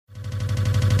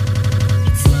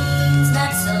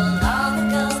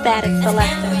Static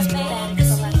Selector. If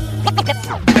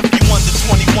you under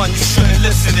 21, you shouldn't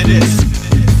listen to this.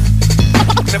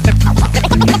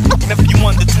 If you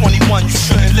under 21, you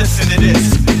shouldn't listen to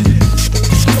this. You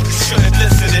shouldn't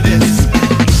listen to this.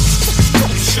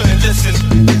 You shouldn't listen.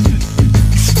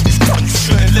 You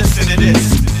shouldn't listen to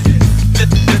this.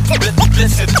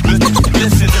 Listen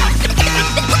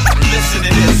to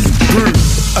this.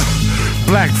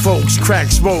 Black folks crack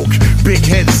smoke, big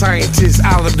head scientists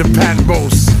out of the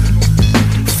Patmos.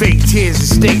 Fake tears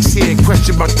and snakes here,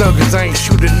 question my thuggers, I ain't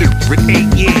shoot a nigga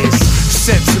in 8 years.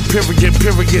 Set superior,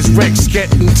 periods, Rex,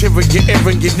 get interior,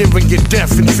 arrogant, arrogant,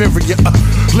 deaf, inferior.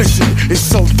 Listen, it's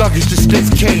so thuggish, the stiff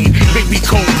cane. Make me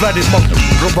cold-blooded,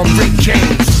 motherfucker, I'm Rick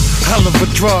James. Hell of a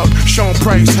drug, Sean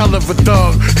Price, hell of a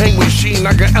thug. Hang with Sheen,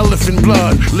 I got elephant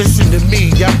blood. Listen to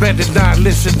me, y'all better not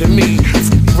listen to me.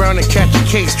 F around and catch a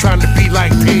case, trying to be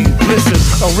like P. Listen,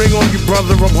 a ring on you,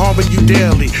 brother, I'm harming you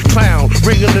daily. Clown,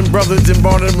 ringing them brothers and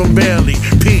barring them barely.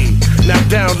 P, now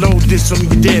download this on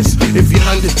your disc. If you're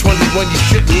under 21, you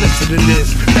shouldn't listen to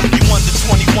this. If you under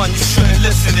 21, you shouldn't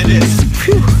listen to this.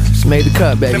 Phew, just made the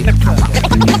cut, baby.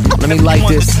 Let me light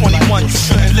this. If you under 21, you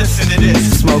shouldn't listen to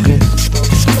this. Smoking.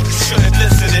 You shouldn't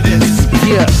listen to this.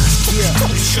 Yeah.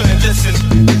 You shouldn't listen.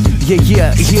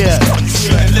 Yeah. You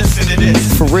shouldn't listen to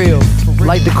this. For real.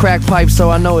 Light the crack pipe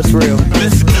so I know it's real.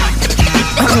 Listen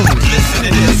to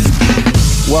this.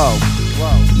 Whoa.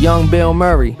 Young Bill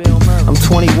Murray. I'm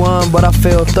 21, but I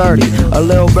feel 30. A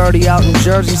little birdie out in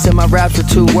Jersey said my raps were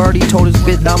too wordy. Told his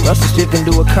bitch I'm a stick and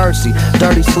do a curtsy.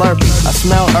 Dirty Slurpee. I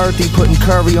smell earthy, putting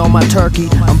curry on my turkey.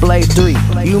 I'm Blade 3.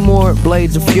 You more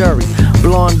Blades of Fury.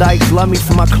 Blonde dykes love me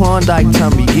for my Klondike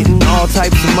tummy. Getting all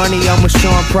types of money, I'm with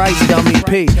Sean Price, dummy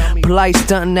P. Polite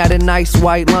stunting at a nice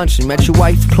white luncheon. Met your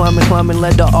wife plumbing,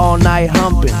 led to all night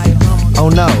humping. Oh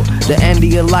no, the end of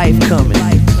your life coming.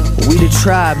 We the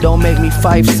tribe, don't make me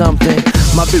fight something.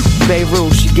 My bitch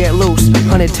Beirut, she get loose.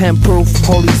 110 proof,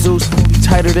 holy Zeus,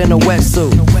 tighter than a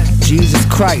wetsuit. Jesus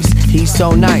Christ, he's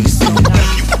so nice. You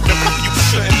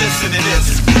shouldn't listen to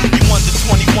this. You under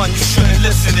 21, you shouldn't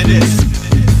listen to this.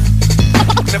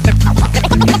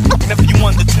 If you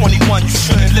under 21, you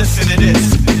shouldn't listen to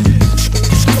this.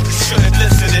 You shouldn't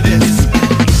listen to this.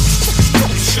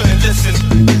 You shouldn't listen.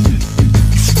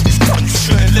 You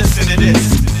shouldn't listen to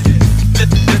this.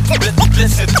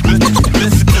 Listen to this.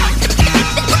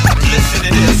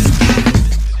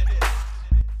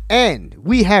 And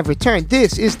we have returned.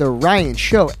 This is the Ryan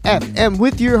Show FM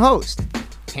with your host,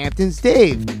 Hamptons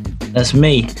Dave. That's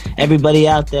me. Everybody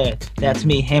out there, that's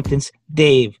me, Hamptons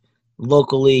Dave.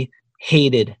 Locally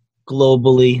hated,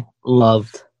 globally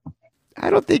loved. I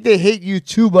don't think they hate you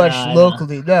too much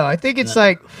locally. No, I think it's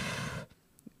like,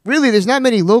 really, there's not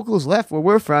many locals left where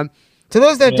we're from. To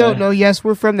those that don't know, yes,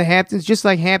 we're from the Hamptons, just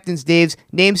like Hamptons Dave's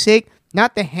namesake.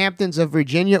 Not the Hamptons of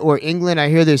Virginia or England. I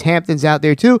hear there's Hamptons out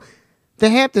there too. The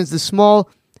Hamptons, the small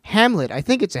hamlet. I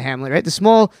think it's a hamlet, right? The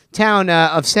small town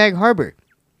of Sag Harbor.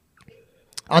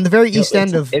 On the very east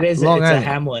end of Long Island. It's a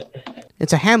hamlet.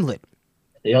 It's a hamlet.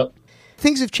 Yep.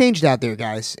 Things have changed out there,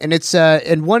 guys. And it's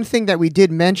and one thing that we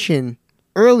did mention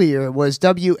earlier was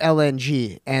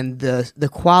WLNG and the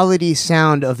quality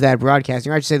sound of that broadcasting,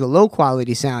 or I should say the low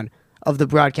quality sound of the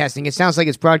broadcasting. It sounds like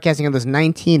it's broadcasting on those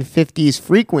 1950s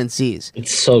frequencies.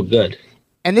 It's so good.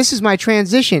 And this is my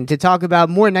transition to talk about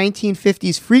more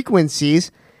 1950s frequencies,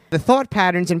 the thought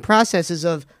patterns and processes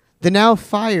of the now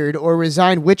fired or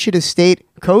resigned Wichita State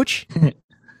coach.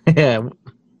 Yeah.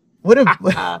 What a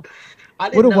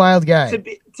wild guy. To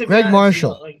Greg honest,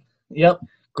 Marshall. Yep.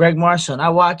 Greg Marshall. And I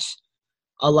watched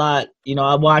a lot,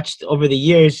 I watched over the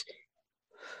years.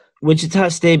 Wichita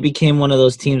State became one of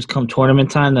those teams come tournament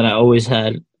time that I always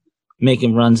had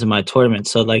making runs in my tournament.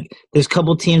 So, there's a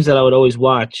couple teams that I would always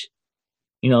watch,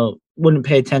 wouldn't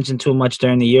pay attention to much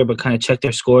during the year, but kind of check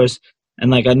their scores.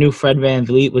 And, I knew Fred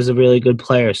VanVleet was a really good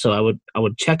player, so I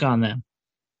would check on them.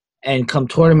 And come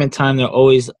tournament time, they're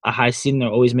always a high seed, and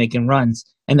they're always making runs.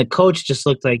 And the coach just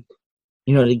looked like,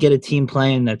 to get a team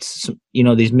playing that's,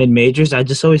 these mid-majors, I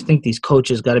just always think these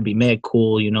coaches got to be mad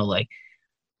cool,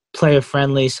 player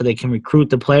friendly so they can recruit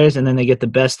the players and then they get the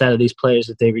best out of these players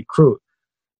that they recruit.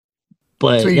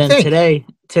 But then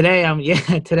today I'm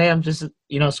just,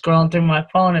 scrolling through my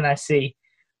phone and I see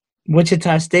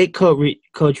Wichita State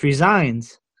coach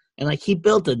resigns. And he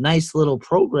built a nice little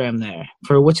program there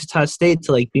for Wichita State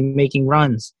to be making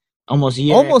runs almost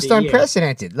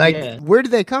unprecedented. Where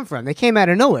did they come from? They came out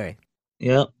of nowhere.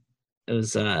 Yep. It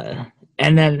was and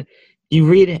then you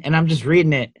read it and I'm just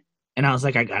reading it. And I was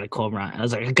like, I gotta call Ryan. I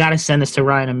was like, I gotta send this to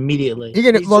Ryan immediately.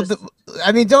 You're gonna,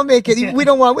 don't make it. We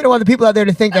don't want the people out there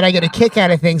to think that I get a kick out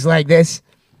of things like this.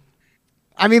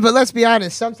 I mean, but let's be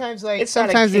honest. Sometimes, like, It's not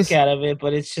a sometimes kick out of it,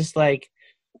 but it's just like,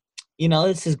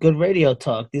 this is good radio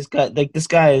talk. This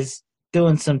guy is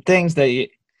doing some things that you,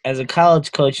 as a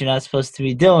college coach, you're not supposed to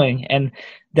be doing, and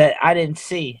that I didn't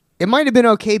see. it might have been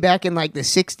okay back in like the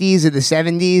 60s or the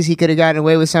 70s. He could have gotten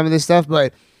away with some of this stuff,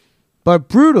 but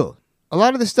brutal. A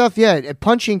lot of the stuff, yeah,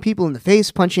 punching people in the face,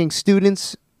 punching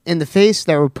students in the face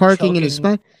that were parking in his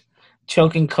spot.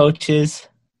 Choking coaches.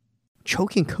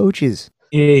 Choking coaches.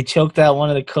 Yeah, he choked out one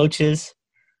of the coaches.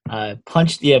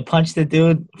 Punched the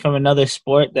dude from another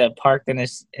sport that parked in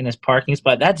his parking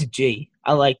spot. That's G.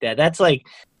 I like that. That's like,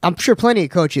 I'm sure plenty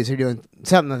of coaches are doing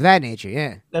something of that nature,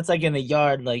 yeah. that's like in the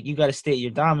yard, like you gotta state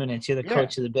your dominance. You're the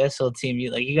coach of the basketball team.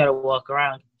 You gotta walk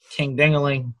around king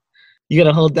dingaling. You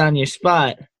gotta hold down your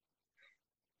spot.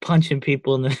 Punching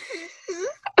people in the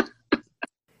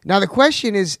Now the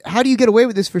question is, how do you get away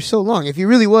with this for so long? If he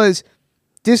really was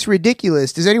this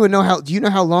ridiculous, do you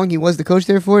know how long he was the coach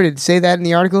there for? Did it say that in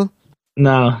the article?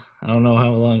 No, I don't know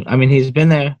how long. I mean, he's been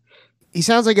there. He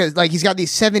sounds like he's got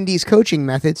these 70s coaching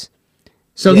methods.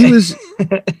 So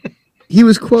he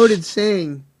was quoted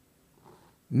saying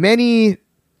many,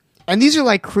 and these are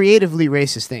like creatively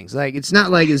racist things. Like, it's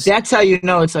not like that's how you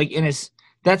know it's like in his.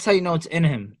 That's how you know it's in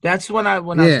him. That's when I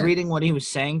was reading what he was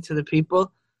saying to the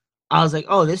people, I was like,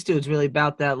 oh, this dude's really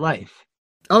about that life.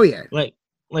 Oh yeah,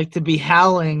 like to be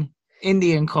howling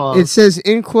Indian calls. It says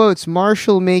in quotes,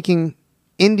 Marshall making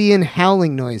Indian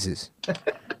howling noises.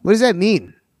 What does that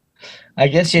mean? I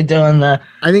guess you're doing the.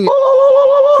 I think.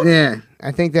 Yeah,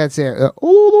 I think that's it.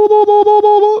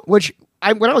 Which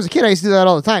when I was a kid, I used to do that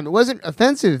all the time. It wasn't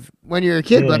offensive when you're a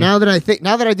kid, but now that I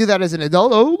do that as an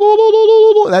adult,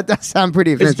 that does sound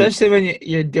pretty offensive. Especially when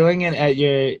you're doing it at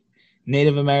your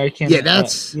Native American. Yeah,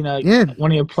 that's one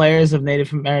of your players of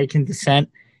Native American descent.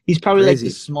 He's probably like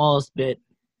the smallest bit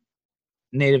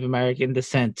Native American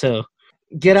descent too.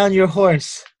 Get on your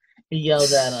horse, he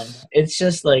yelled at him. It's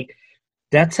just like,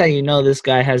 that's how you know this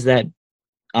guy has that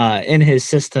in his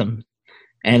system.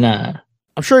 And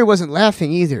I'm sure he wasn't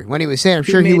laughing either when he was saying. I'm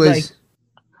sure he was. Like,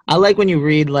 I like when you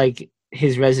read like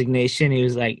his resignation. He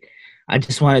was like, "I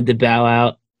just wanted to bow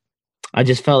out. I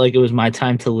just felt like it was my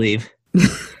time to leave."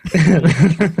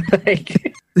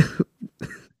 Like,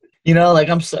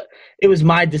 it was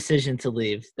my decision to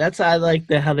leave. That's how I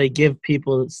like how they give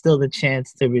people still the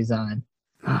chance to resign.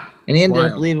 And he ended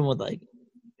up leaving with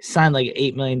signed like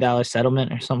 $8 million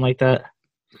settlement or something like that.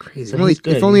 Crazy. So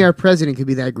if only our president could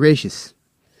be that gracious.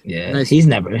 Yeah, he's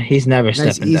never stepping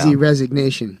down. Easy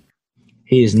resignation.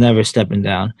 He is never stepping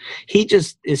down. He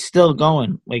just is still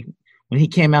going. Like when he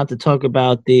came out to talk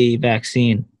about the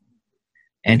vaccine,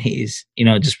 and he's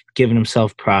just giving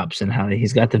himself props and how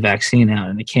he's got the vaccine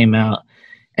out and it came out,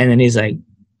 and then he's like,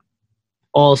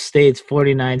 all states,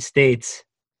 49 states,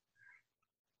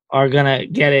 are gonna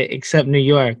get it except New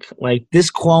York. Like this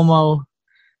Cuomo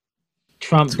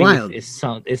Trump beef is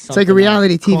something. It's like a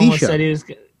reality TV show.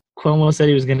 Cuomo said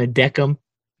he was gonna deck him.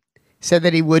 Said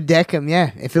that he would deck him.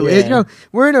 Yeah. If it was,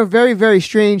 we're in a very, very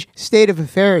strange state of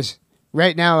affairs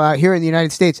right now here in the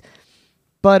United States.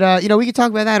 But we could talk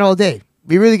about that all day.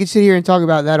 We really could sit here and talk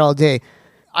about that all day.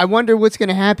 I wonder what's going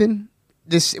to happen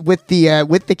with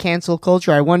the cancel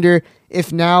culture. I wonder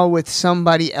if now with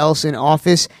somebody else in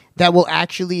office that will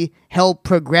actually help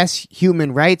progress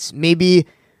human rights, maybe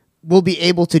we'll be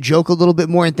able to joke a little bit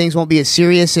more and things won't be as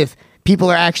serious if people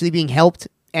are actually being helped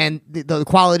and the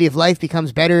quality of life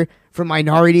becomes better for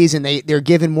minorities and they're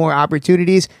given more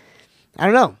opportunities. I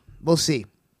don't know. We'll see.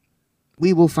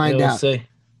 We will find out. See.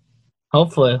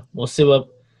 Hopefully. We'll see what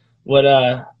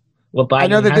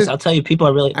Biden has. I'll tell you, people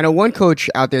are really... I know one coach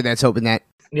out there that's hoping that.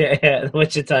 Yeah,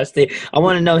 Wichita State. I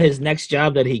want to know his next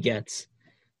job that he gets.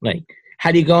 Like,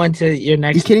 how do you go into your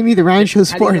next... You kidding me? The Ryan Show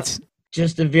Sports.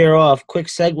 Just to veer off, quick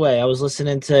segue. I was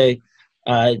listening to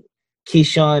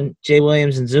Keyshawn, Jay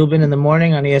Williams, and Zubin in the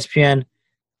morning on ESPN,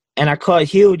 and I caught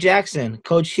Hugh Jackson,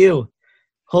 Coach Hugh,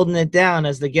 holding it down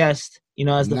as the guest,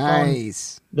 as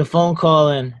the phone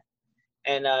call in.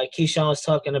 And Keyshawn was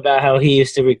talking about how he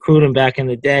used to recruit him back in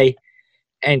the day.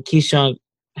 And Keyshawn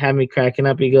had me cracking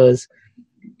up. He goes,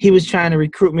 he was trying to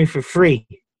recruit me for free.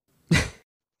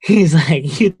 He's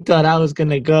like, you thought I was going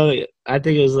to go. I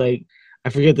think it was like, I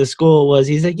forget the school it was.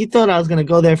 He's like, you thought I was going to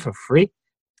go there for free?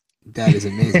 That is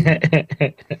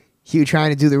amazing. Hugh trying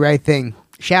to do the right thing.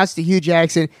 Shouts to Hugh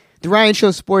Jackson. The Ryan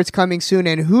Show Sports coming soon.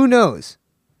 And who knows?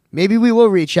 Maybe we will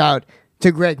reach out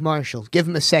to Greg Marshall. Give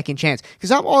him a second chance.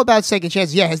 Because I'm all about second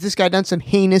chances. Yeah, has this guy done some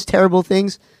heinous, terrible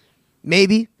things?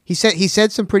 Maybe. He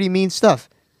said some pretty mean stuff.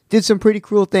 Did some pretty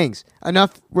cruel things.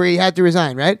 Enough where he had to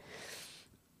resign, right?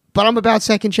 But I'm about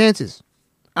second chances.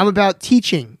 I'm about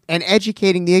teaching and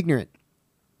educating the ignorant.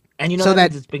 And you know So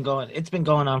that that- it's been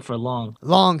going on for a long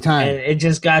time. And it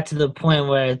just got to the point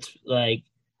where it's like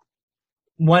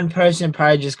one person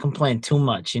probably just complained too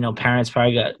much. You know, parents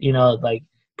probably got, you know, like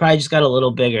probably just got a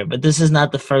little bigger. But this is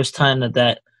not the first time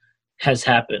that has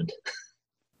happened.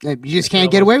 You just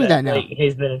can't get away with that now. Like,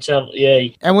 he's been in trouble. Yeah.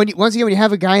 And once again, when you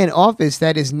have a guy in office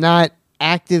that is not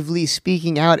actively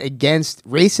speaking out against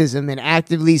racism and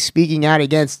actively speaking out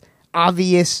against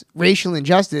obvious racial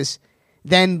injustice,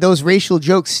 then those racial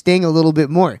jokes sting a little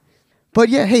bit more. But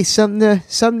yeah, hey, something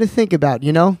to think about,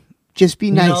 you know? Just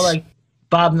be nice. You know, like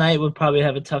Bob Knight would probably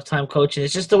have a tough time coaching.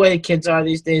 It's just the way the kids are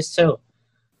these days too.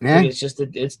 Yeah. Like, it's just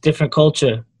it's different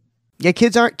culture. Yeah,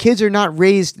 kids are not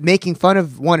raised making fun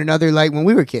of one another like when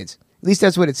we were kids. At least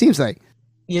that's what it seems like.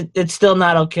 It's still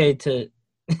not okay to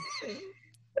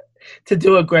to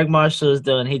do what Greg Marshall is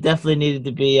doing. He definitely needed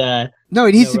to be No,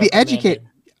 he needs to be reprimanded. educated.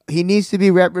 He needs to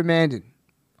be reprimanded.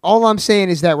 All I'm saying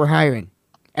is that we're hiring.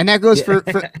 And that goes for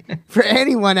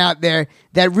anyone out there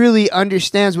that really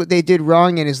understands what they did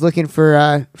wrong and is looking for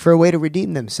a way to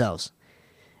redeem themselves.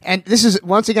 And this is,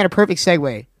 once again, a perfect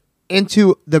segue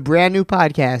into the brand new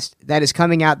podcast that is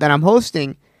coming out that I'm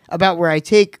hosting about where I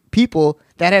take people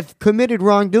that have committed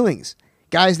wrongdoings,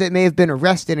 guys that may have been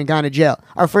arrested and gone to jail.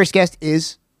 Our first guest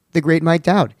is the great Mike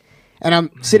Dowd. And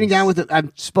I'm sitting down with, I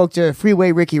spoke to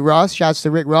Freeway Ricky Ross, shouts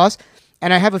to Rick Ross,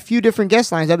 and I have a few different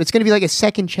guest lines up. It's going to be like a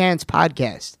second chance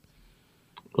podcast.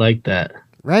 Like that.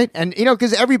 Right? And, you know,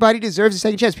 because everybody deserves a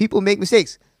second chance. People make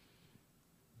mistakes.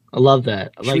 I love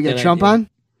that. Should we get Trump on?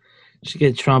 Should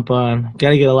get Trump on. Got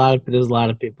to get there's a lot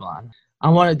of people on. I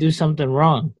want to do something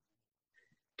wrong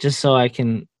just so I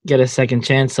can get a second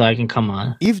chance so I can come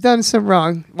on. You've done some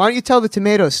wrong. Why don't you tell the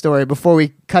tomato story before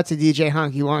we cut to DJ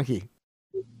Honky Wonky?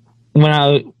 When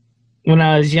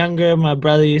I was younger, my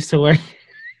brother used to work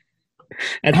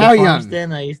at the How farm young?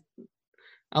 stand. I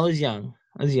was young.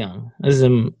 I was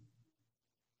in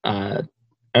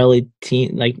early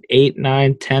teen, like 8,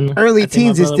 9, 10. Early I think my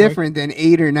teens is brother worked. different than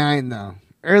 8 or 9, though.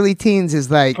 Early teens is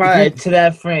like... Prior to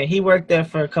that frame, he worked there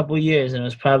for a couple years, and it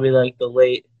was probably like the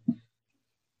late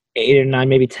 8 or 9,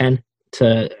 maybe 10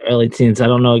 to early teens. I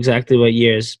don't know exactly what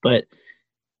years, but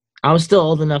I was still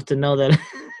old enough to know that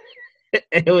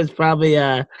it was probably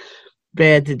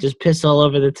bad to just piss all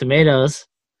over the tomatoes,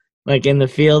 like in the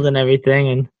field and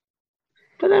everything.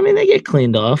 But I mean, they get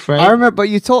cleaned off, right? I remember, but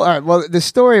you told... All right, well, the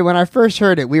story, when I first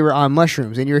heard it, we were on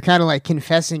mushrooms, and you were kind of like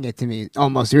confessing it to me,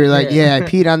 almost. You were like, yeah I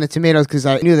peed on the tomatoes because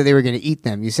I knew that they were going to eat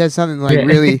them. You said something like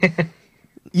really...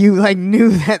 You like knew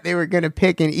that they were going to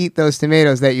pick and eat those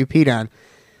tomatoes that you peed on.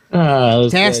 It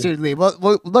was Dastardly. Well,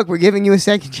 look, we're giving you a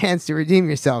second chance to redeem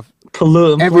yourself.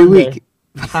 Pollute every week.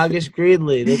 Hoggish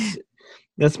Greedley.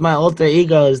 That's my alter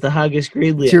ego, is the Hoggish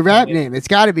Greedley. It's your rap name. It's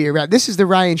got to be a rap. This is the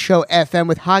Ryan Show FM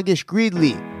with Hoggish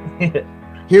Greedley.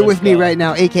 Here with me right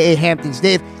now, a.k.a. Hampton's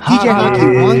Dave, DJ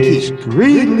Honky Wonky.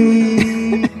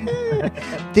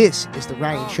 This is the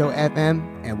Ryan Show FM,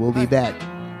 and we'll be back.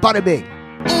 Bada bing.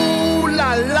 Ooh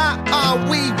la la, ah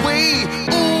wee wee.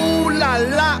 Ooh la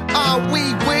la, ah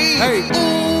wee wee. Hey.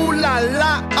 Ooh la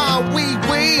la, ah wee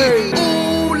wee. Hey.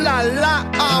 Ooh la la,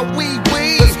 ah wee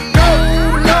wee. Let's go.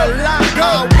 Ooh la la,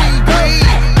 ah wee wee.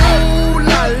 Ooh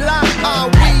la la, ah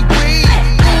wee wee.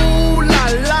 Ooh la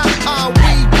la, ah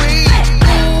wee wee.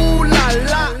 Ooh la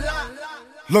la.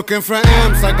 Looking for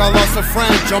M's like I lost a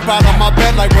friend. Jump out of my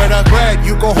bed like where the bread.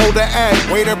 You go hold the egg,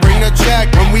 waiter bring the check.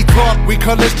 When we talk, we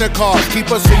collision cars.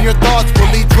 Keep us in your thoughts,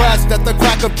 fully dressed at the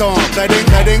crack of dawn.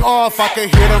 Letting off, I can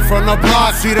hear them from the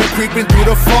block. See them creeping through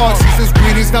the fog. Season's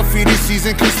greetings, the feeding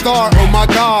season can start. Oh my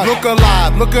God, look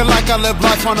alive, looking like I live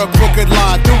life on a crooked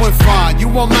line. Doing fine,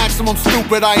 you want maximum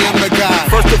stupid, I am the guy.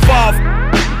 First of all,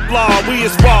 law, we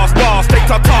is raw, stay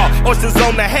tall, oysters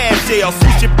on the half shell,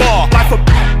 sushi bar, like a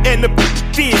and the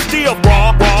fish still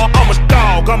raw. I'm a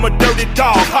dog, I'm a dirty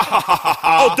dog, ha ha ha ha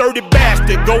ha. Oh dirty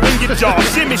bastard, go in your jaw,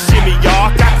 shimmy shimmy y'all,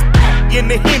 got in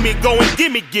the hemi, go and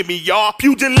gimme y'all.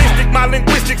 Pugilistic, my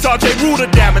linguistics, RJ Ruder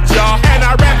damage y'all, and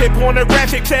I rap it,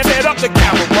 pornographic, set up the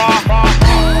camera.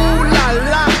 Ooh la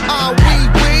la, ah wee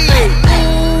wee.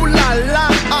 Ooh la la,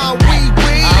 ah wee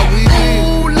wee.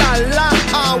 Ooh la la,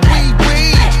 ah wee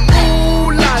wee. Ooh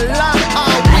la la,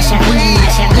 ah wee wee.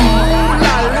 Ooh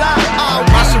la la, ah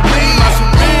wee wee.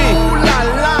 Ooh la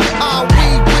la, ah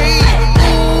wee wee.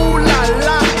 Ooh la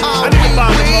la, ah wee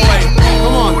wee.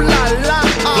 Come on. Ooh la la,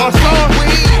 ah Lost wee song?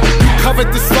 wee.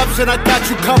 Covered disruption, I got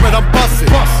you covered, I'm busted.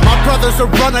 My brother's a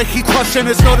runner, he crushing,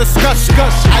 there's no discussion.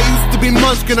 I used to be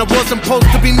Munchkin, I wasn't supposed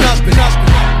to be nothing.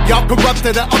 Y'all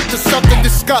corrupted and up to something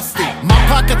disgusting. My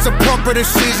pockets are plumper this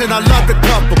season, I love to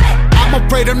cup 'em. I'm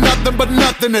afraid of nothing but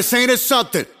nothing, this ain't it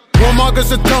something.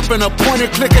 Warmongers are dumping, a point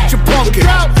and click at your pumpkin.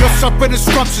 You're supping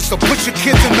instructions, so put your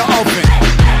kids in the oven.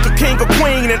 The king or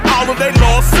queen and all of they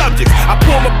lost subjects. I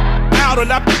pull my out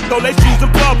and I on their shoes in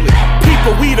public.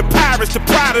 People, we the pirates, the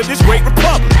pride of this great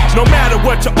republic. No matter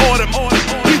what you order,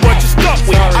 we what you stuck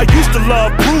with. I used to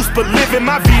love Bruce, but living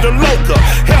my vida loca.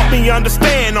 Help me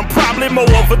understand, I'm probably more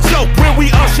of a joke. When we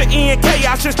usher in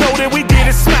chaos, just know that we did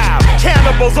it smile.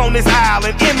 Cannibals on this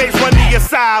island, inmates run the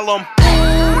asylum.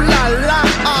 Ooh la la,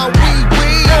 ah wee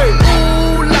wee.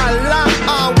 Ooh la la,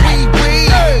 ah wee wee.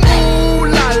 Ooh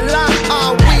la la,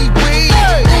 ah wee wee.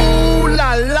 Ooh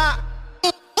la la.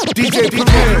 DJ Ooh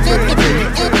la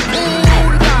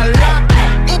la.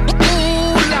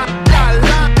 Ooh la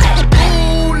la.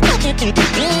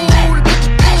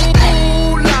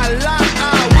 Ooh la la,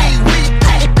 ah wee wee.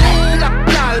 Ooh la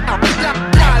la la la la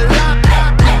la la ah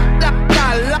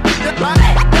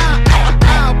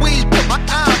wee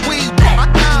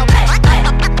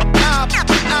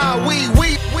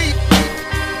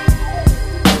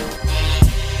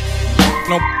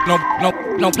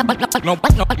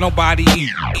Nobody eating.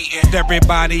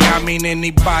 Everybody, I mean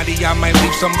anybody. I might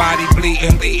leave somebody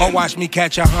bleeding. Or watch me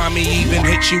catch a homie, even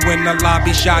hit you in the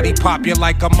lobby. Shotty pop you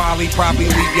like a molly, probably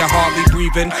leave you hardly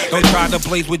breathing. Don't try to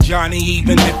blaze with Johnny,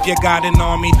 even if you got an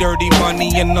army. Dirty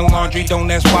money in the laundry, don't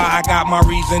ask why, I got my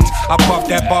reasons. I puff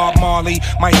that Bob Marley,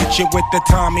 might hit you with the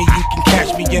Tommy. You can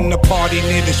catch me in the party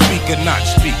near the speaker, not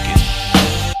speaking.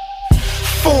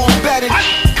 Form bedded,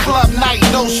 club night,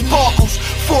 no sparkles.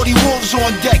 40 wolves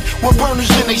on deck with burners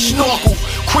in they snorkel.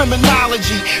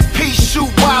 Criminology, pea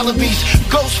soup wallabies,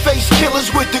 ghost face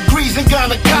killers with degrees in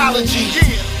gynecology.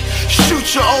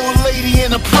 Shoot your old lady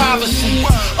in her privacy.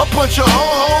 A bunch of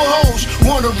ho-ho-hos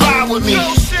wanna ride with me.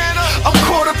 I'm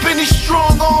caught up in these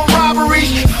strong arm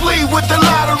robberies. Flee with the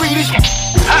lottery.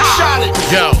 I shot it.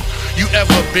 Yo, you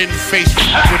ever been faced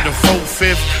with the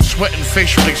 4/5, sweating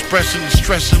facial expression,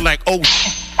 stressing like, oh,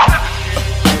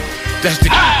 that's the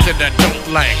that I don't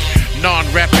like.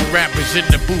 Non-rapping rappers in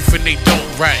the booth and they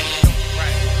don't write.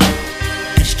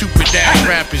 And stupid ass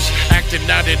rappers acting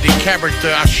out of their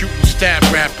character. I shoot and stab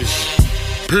rappers.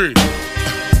 Period.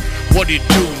 What it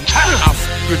do? I f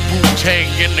with Wu-Tang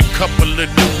and a couple of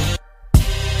new.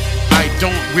 I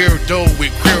don't wear dough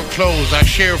with queer clothes. I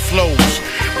share flows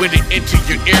when it enter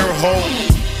your ear hole.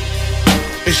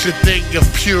 It's a thing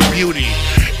of pure beauty.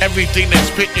 Everything that's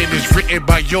written is written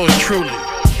by yours truly.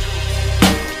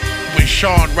 When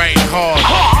Sean write hard,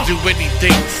 do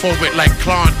anything for it like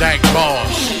Klondike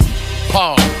bars.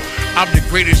 Paul, I'm the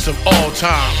greatest of all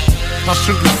time. How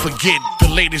soon you forget the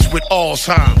latest with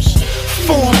Alzheimer's?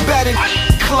 Form bedded,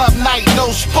 club night,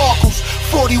 no sparkles.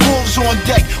 40 wolves on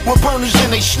deck with burners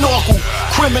in they snorkel.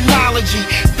 Criminology,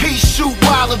 pea soup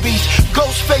wallabies,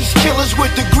 ghost face killers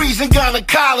with degrees in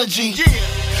gynecology.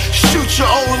 Shoot your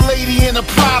old lady in her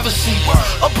privacy.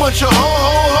 A bunch of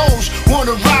ho-ho-hos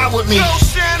wanna ride with me.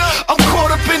 I'm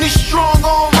caught up in these strong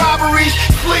arm robberies.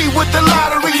 Flee with the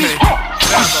lottery.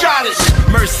 I shot it.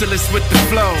 Merciless with the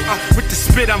flow, with the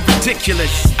spit I'm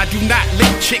ridiculous. I do not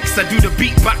lick chicks, I do the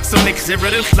beatbox on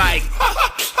exhibitors like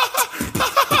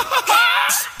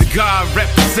the God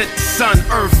represent the sun,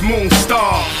 earth, moon,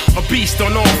 star. A beast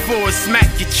on all fours, smack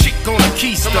your chick on a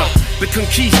keister. The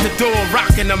conquistador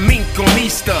rocking a mink on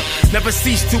Easter. Never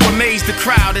cease to amaze the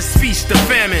crowd as feast the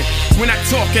famine. We're not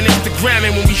talking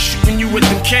Instagramming when we shooting you with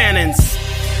them cannons.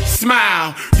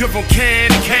 Smile, you're on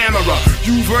camera.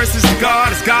 You versus the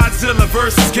God, it's Godzilla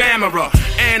versus Gamera.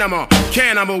 Animal,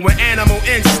 cannibal with animal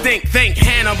instinct. Think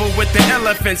Hannibal with the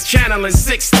elephants, channeling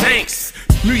 6 tanks.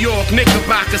 New York,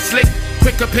 Knickerbocker slick.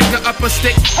 Quicker, pick her up a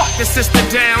stick. Fuck the sister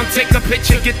down, take a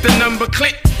picture, get the number,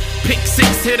 click. Pick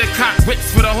 6, hit a cock,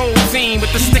 whips for the whole team.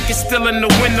 But the stick is still in the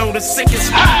window, the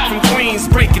sickest from Queens,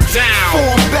 break it down.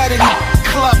 Form bedded,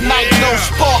 club night, no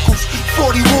sparkles.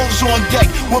 40 wolves on deck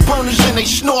with burners in they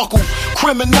snorkel.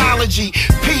 Criminology,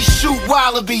 pea soup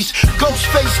wallabies, ghost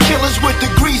face killers with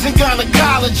degrees in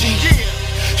gynecology.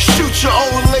 Shoot your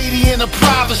old lady in her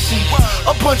privacy.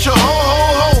 A bunch of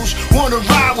ho-ho-hos wanna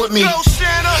ride with me.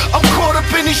 I'm caught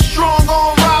up in these strong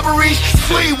arm robberies.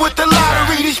 Flee with the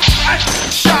lottery.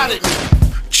 Shot it.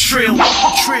 Trill,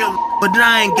 but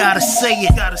I ain't gotta say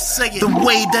it. The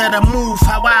way that I move,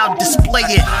 how I'll display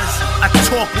it. I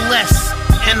talk less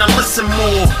and I listen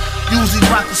more. Usually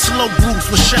rock the slow grooves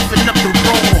with chefing up the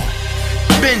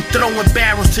raw. Been throwing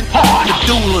barrels to the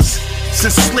doulas.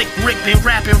 Since Slick Rick been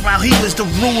rapping while he was the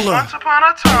ruler. Once upon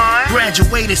a time.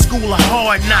 Graduated school of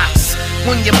hard knocks.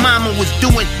 When your mama was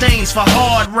doing things for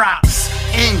hard rocks.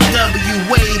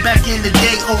 NWA back in the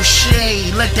day, O'Shea.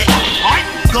 Let the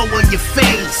go in your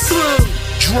face.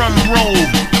 Drum roll,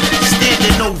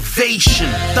 standing ovation.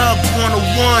 Thug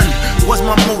 101. was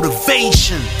my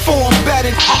motivation. Form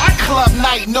betting, club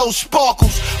night, no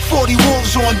sparkles. 40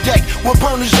 wolves on deck with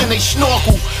burners in they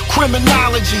snorkel.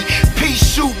 Criminology, pea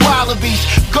soup wallabies,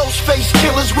 ghost face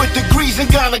killers with degrees in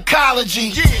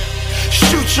gynecology.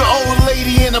 Shoot your old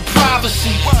lady in her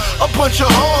privacy. A bunch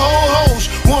of ho-ho-hos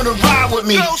wanna ride with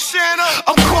me.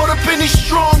 I'm caught up in these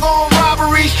strong-arm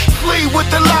robberies. Flee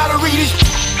with the lottery, these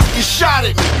you shot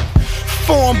at me.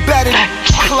 Form betting,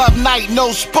 club night,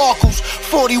 no sparkles.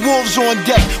 40 wolves on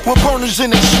deck with burners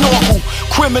in their snorkel.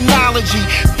 Criminology,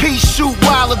 pea soup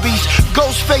wallabies,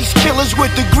 ghost face killers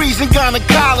with degrees in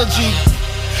gynecology.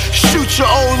 Shoot your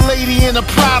old lady in her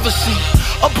privacy.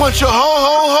 A bunch of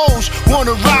ho-ho-hos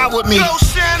wanna ride with me.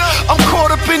 I'm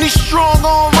caught up in these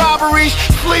strong-arm robberies.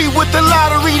 Flee with the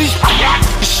lottery, these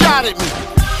you shot at me.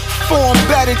 Form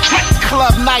betting,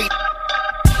 club night.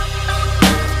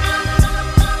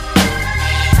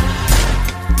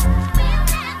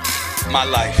 My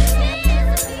life.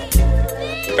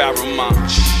 Barrel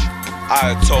Munch,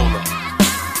 Ayatollah,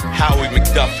 Howie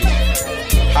McDuffie,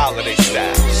 Holiday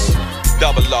Styles,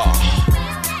 Double R,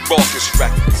 Raucous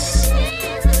Records.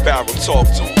 Barrel talk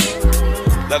to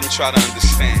him. Let him try to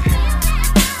understand.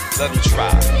 Let him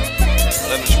try.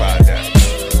 Let him try that.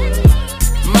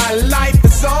 My life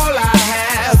is all I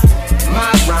have.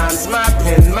 My rhymes, my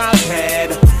pen, my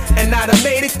pad. And I done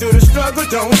made it through the struggle,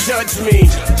 don't judge me.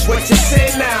 What you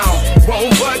say now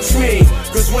won't budge me.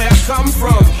 Cause where I come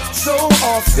from, so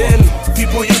often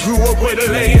people you grew up with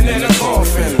are laying in a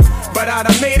coffin. But I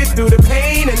done made it through the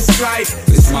pain and strife.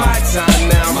 It's my time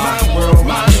now, my world,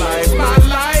 my life, my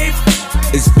life.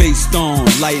 It's based on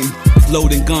lighting,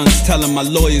 loading guns, telling my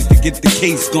lawyers to get the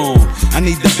case gone. I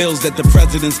need the bills that the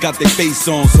president's got their face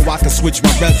on, so I can switch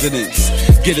my residence.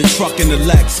 Get a truck in the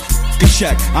Lex, a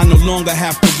check, I no longer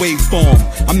have to wait for 'em.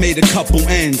 I made a couple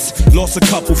ends, lost a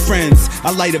couple friends. I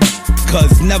light a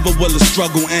cause never will a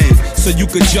struggle end. So you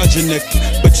could judge a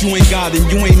nigga, but you ain't got it,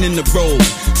 you ain't in the road.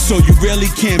 So you really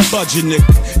can't budge a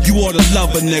nigga, you oughta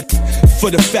love a nigga. For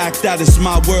the fact that it's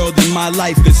my world and my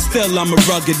life, and still I'm a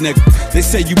rugged nigga. They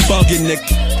say you bugging nigga,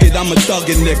 kid, I'm a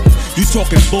thuggin' nigga. You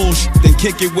talking bullshit, then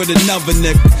kick it with another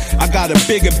nigga. I got a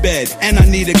bigger bed, and I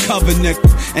need a cover nigga.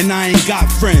 And I ain't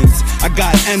got friends, I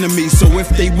got enemies. So if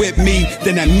they with me,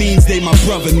 then that means they my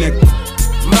brother nigga.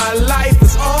 My life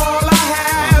is all I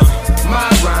have. My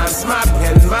rhymes, my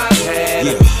pen, my pad.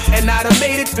 Yeah. And I done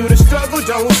made it through the struggle,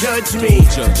 don't judge me.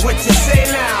 What you say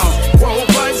now won't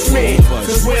budge me.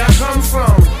 Cause where I come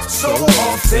from, so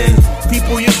often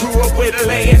people you grew up with are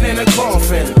laying in a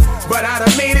coffin. But I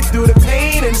done made it through the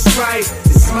pain and strife.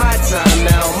 It's my time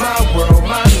now, my world,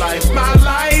 my life, my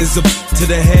life. It's a to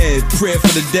the head, prayer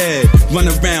for the dead. Run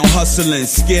around hustling,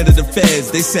 scared of the feds.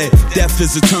 They said death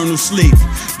is eternal sleep.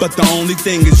 But the only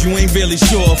thing is you ain't really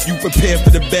sure if you prepare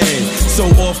for the bed. So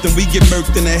often we get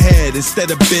murked in the head. Instead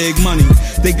of big money,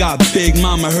 they got big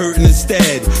mama hurting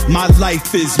instead. My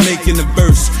life is making a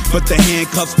verse, but the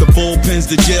handcuffs, the bullpens,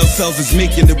 the jail cells is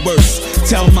making it worse.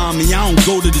 Tell mommy I don't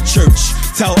go to the church.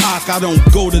 Tell Ak I don't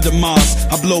go to the mosque.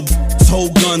 I blow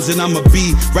hold guns and I'ma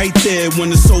be right there when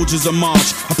the soldiers are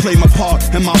march. I play my part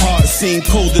and my heart seemed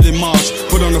colder than March.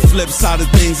 But on the flip side of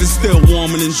things, it's still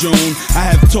warmer than June. I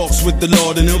have talks with the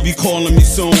Lord and he'll be calling me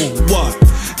soon. What?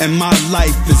 And my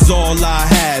life is all I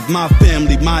have. My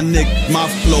family, my nigga, my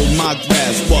flow, my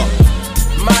grass. What?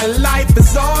 My life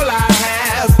is all I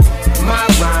have. My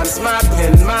rhymes, my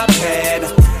pen, my pad.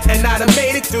 And I done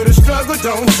made it through the struggle,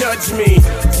 don't judge me.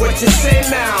 What you say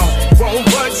now won't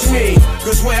budge me.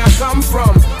 Cause where I come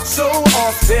from, so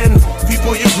often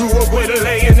people you grew up with are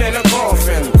laying in a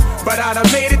coffin. But I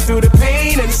done made it through the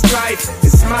pain and strife.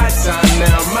 It's my time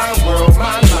now, my world,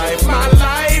 my life, my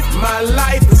life. My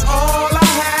life is all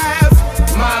I have.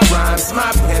 My rhymes,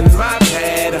 my pen, my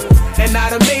pad. And I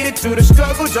done made it through the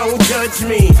struggle, don't judge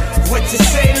me. What you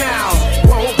say now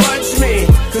won't budge me.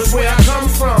 Cause where I come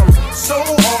from, so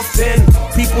often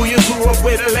people you grew up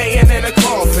with are laying in a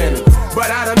coffin. But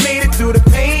I done made it through the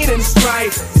pain and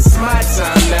strife. It's my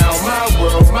time now, my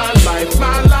world, my life,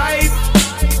 my life.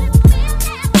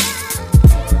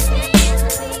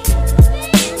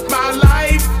 My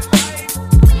life.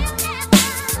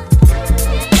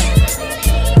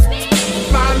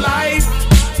 My life.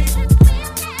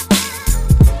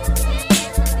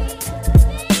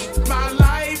 My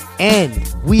life. And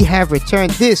we have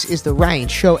returned. This is the Ryan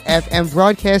Show FM,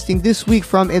 broadcasting this week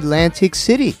from Atlantic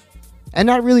City. And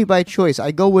not really by choice.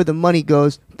 I go where the money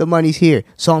goes. The money's here.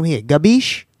 So I'm here.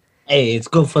 Gabish? Hey, it's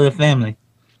good for the family.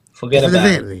 Forget about it. For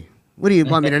the family. What do you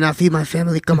want me to not feed my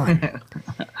family? Come on.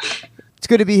 It's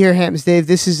good to be here, Hamptons Dave.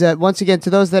 This is, once again, to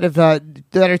those that have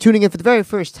that are tuning in for the very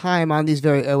first time on these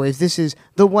very airwaves, this is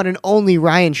the one and only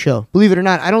Ryan Show. Believe it or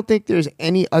not, I don't think there's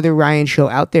any other Ryan Show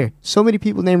out there. So many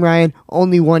people named Ryan,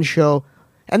 only one show.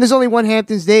 And there's only one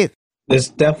Hamptons Dave. There's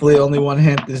definitely only one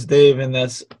Hamptons Dave, and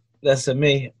that's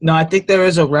me. No, I think there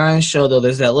is a Ryan Show, though.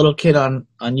 There's that little kid on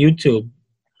YouTube.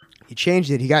 He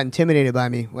changed it. He got intimidated by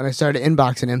me when I started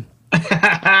inboxing him,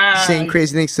 saying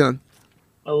crazy things to him.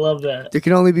 I love that. There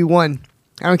can only be one.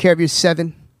 I don't care if you're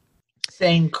 7.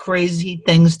 Saying crazy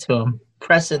things to him.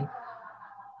 Pressing.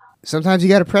 Sometimes you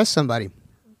got to press somebody.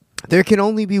 There can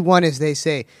only be one, as they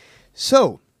say.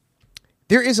 So,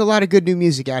 there is a lot of good new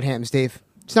music out, Hamptons Dave.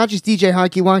 It's not just DJ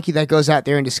Honky Wonky that goes out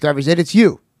there and discovers it. It's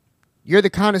you. You're the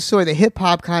connoisseur, the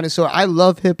hip-hop connoisseur. I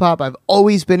love hip-hop. I've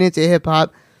always been into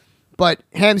hip-hop. But,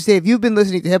 Hamptons Dave, you've been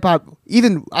listening to hip-hop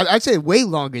even, I'd say, way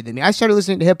longer than me. I started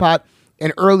listening to hip-hop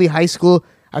in early high school.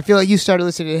 I feel like you started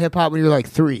listening to hip-hop when you were like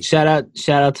 3. Shout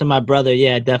out to my brother.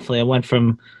 Yeah, definitely. I went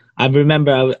from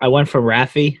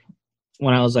Raffi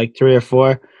when I was like 3 or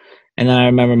 4. And then I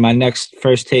remember my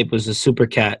first tape was a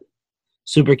Supercat.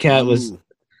 Supercat was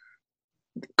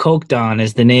Coked On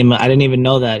is the name. I didn't even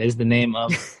know that is the name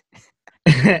of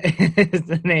is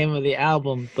the name of the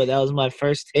album, but that was my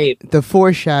first tape. The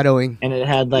foreshadowing. And it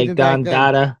had like Don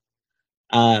Dada.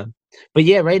 But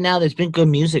yeah, right now there's been good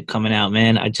music coming out,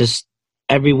 man.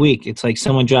 Every week it's like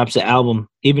someone drops an album.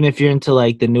 Even if you're into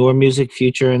like the newer music,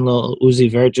 Future and Lil Uzi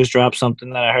Vert just dropped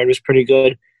something that I heard was pretty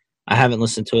good. I haven't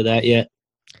listened to that yet.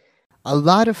 A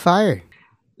lot of fire.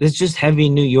 There's just heavy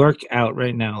New York out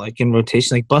right now, like in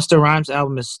rotation. Like Busta Rhymes'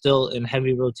 album is still in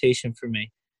heavy rotation for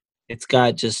me. It's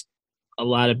got just a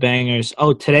lot of bangers.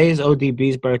 Oh, today is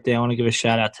ODB's birthday. I want to give a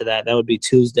shout out to that. That would be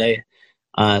Tuesday,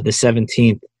 the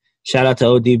 17th. Shout out to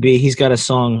ODB. He's got a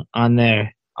song on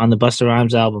there on the Busta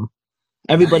Rhymes album.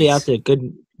 Everybody out there,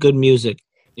 good music.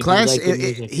 Classic.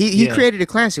 Like he created a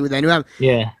classic with that new album.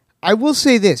 Yeah. I will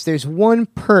say this: there's one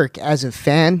perk as a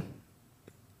fan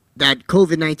that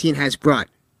COVID-19 has brought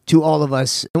to all of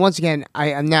us. And once again,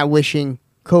 I am not wishing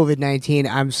COVID-19.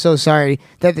 I'm so sorry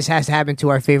that this has to happen to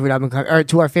our favorite or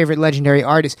to our favorite legendary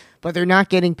artists, but they're not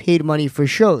getting paid money for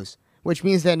shows, which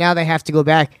means that now they have to go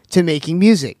back to making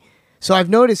music. So I've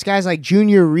noticed guys like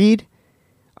Junior Reid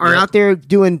are out there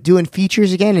doing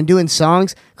features again and doing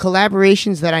songs,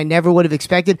 collaborations that I never would have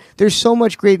expected. There's so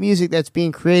much great music that's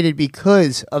being created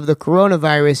because of the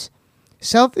coronavirus.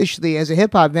 Selfishly, as a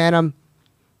hip-hop fan, I'm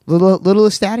a little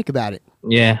ecstatic about it.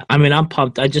 Yeah, I mean, I'm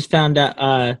pumped. I just found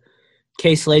out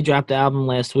K Slay dropped the album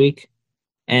last week,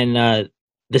 and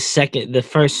the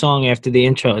first song after the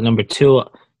intro, number 2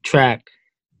 track,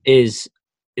 it's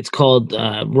called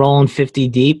Rollin' 50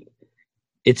 Deep.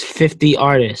 It's 50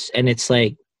 artists, and it's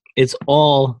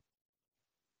all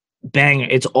banger.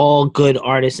 It's all good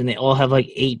artists, and they all have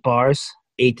like 8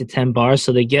 to 10 bars,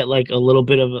 so they get like a little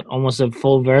bit of almost a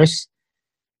full verse.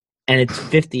 And it's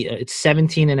 50. It's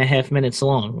 17 and a half minutes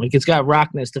long. Like, it's got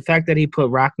Rockness. The fact that he put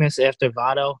Rockness after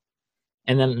Vado,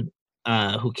 and then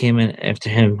who came in after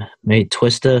him made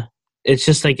Twista. It's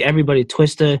just like everybody.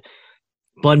 Twista,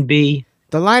 Bun B.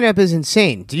 The lineup is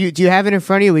insane. Do you have it in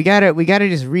front of you? We gotta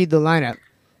just read the lineup.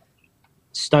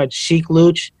 Starts Sheik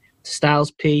Luch,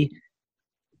 Styles P,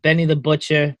 Benny the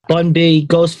Butcher, Bun B,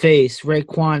 Ghostface,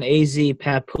 Raekwon, AZ,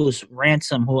 Papoose,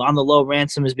 Ransom, who on the low,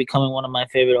 Ransom is becoming one of my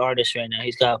favorite artists right now.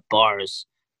 He's got bars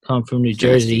coming from New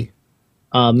Jersey.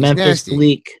 Memphis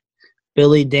Bleak,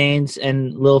 Billy Danes,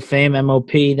 and Lil Fame,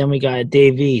 MOP. Then we got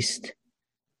Dave East,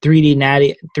 3D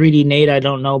Nate, I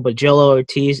don't know, but Jolo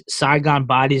Ortiz, Saigon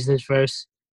bodies this verse.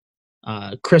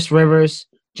 Chris Rivers,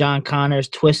 John Connors,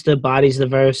 Twista bodies the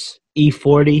verse.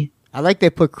 E40. I like they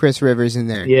put Chris Rivers in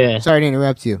there. Yeah. Sorry to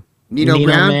interrupt you. Nino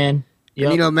Brown? Man.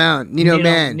 Yep. Nino Man. Nino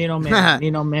Man. Nino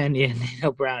Man. Yeah,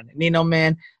 Nino Brown. Nino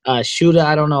Man. Shooter,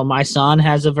 I don't know. My Son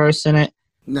has a verse in it.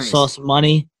 Nice. Sauce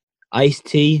Money.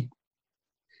 Ice-T.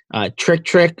 Trick,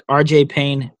 RJ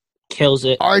Payne kills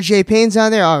it. RJ Payne's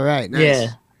on there? All right. Nice. Yeah.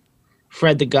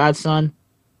 Fred the Godson.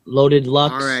 Loaded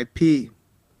Lux. R.I.P.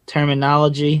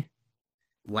 Terminology.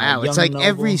 Wow. It's like Noble.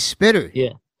 Every spitter.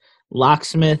 Yeah.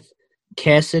 Locksmith.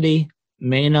 Cassidy,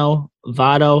 Mano,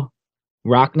 Vado,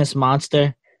 Rockness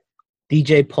Monster,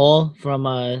 DJ Paul from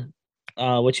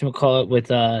whatchamacallit with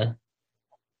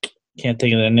can't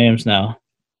think of their names now.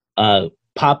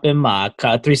 Poppin'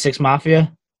 3-6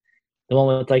 Mafia. The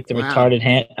one with like the retarded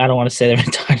hand. I don't want to say they're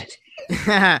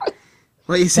retarded.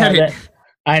 Well, you said it.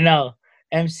 I know.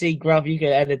 MC Gruff, you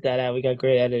can edit that out. We got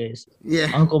great editors. Yeah.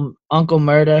 Uncle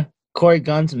Murder, Corey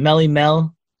Guns, Melly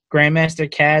Mel, Grandmaster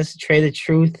Kaz, Trey the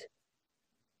Truth,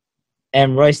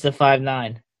 and Royce the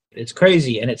 5'9". It's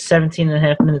crazy, and it's 17 and a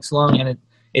half minutes long, and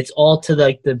it's all to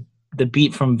like the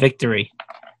beat from Victory.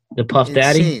 The Puff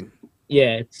Daddy. Insane.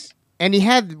 Yeah, it's And he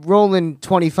had Roland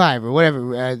 25 or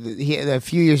whatever a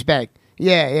few years back.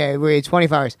 Yeah, where it's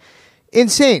 25 hours.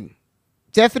 Insane.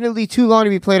 Definitely too long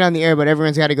to be played on the air, but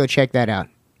everyone's got to go check that out.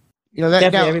 You know,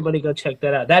 definitely everybody go check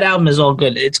that out. That album is all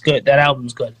good. It's good. That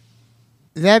album's good.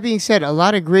 That being said, a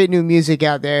lot of great new music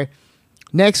out there.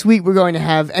 Next week we're going to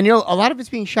have, and you know, a lot of it's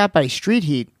being shot by Street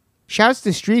Heat. Shouts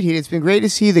to Street Heat. It's been great to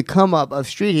see the come up of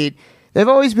Street Heat. They've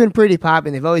always been pretty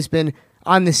popping. They've always been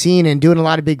on the scene and doing a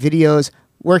lot of big videos,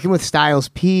 working with Styles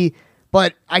P.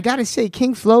 But I gotta say,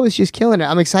 King Flo is just killing it.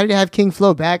 I'm excited to have King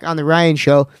Flo back on the Ryan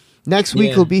Show. Next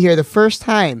week he'll be here. The first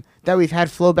time that we've had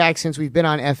Flo back since we've been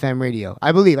on FM radio,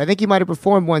 I believe. I think he might have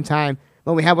performed one time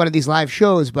when we had one of these live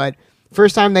shows, but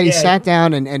first time that he sat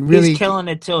down and really... He's killing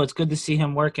it, too. It's good to see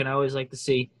him working. I always like to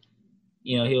see,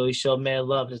 you know, he always showed mad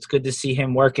love. It's good to see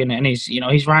him working, and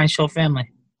he's Ryan Show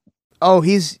family. Oh,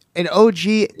 he's an OG.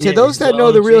 To those that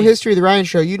know the real history of the Ryan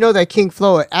Show, you know that King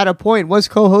Flo, at a point, was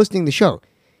co-hosting the show.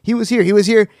 He was here. He was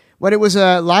here when it was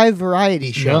a live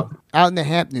variety show out in the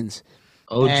Hamptons.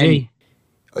 OG.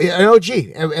 An OG.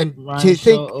 And Ryan to Show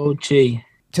think, OG.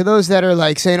 To those that are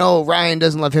like saying, "Oh, Ryan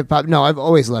doesn't love hip hop," no, I've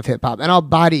always loved hip hop, and I'll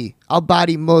body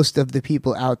most of the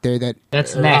people out there that.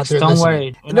 That's next. Don't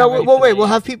worry. No, we'll wait. We'll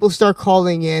have people start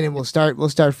calling in, and we'll start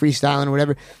freestyling or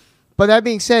whatever. But that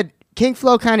being said, King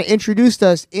Flo kind of introduced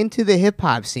us into the hip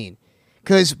hop scene,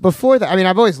 because before that, I mean,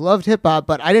 I've always loved hip hop,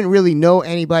 but I didn't really know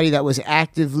anybody that was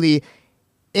actively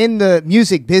in the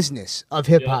music business of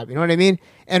hip hop. You know what I mean?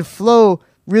 And Flo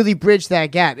really bridged that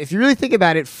gap. If you really think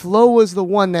about it, Flo was the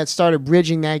one that started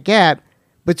bridging that gap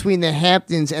between the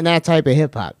Hamptons and that type of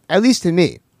hip hop, at least to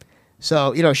me.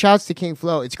 So, you know, shouts to King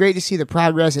Flo. It's great to see the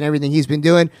progress and everything he's been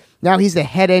doing. Now he's the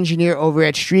head engineer over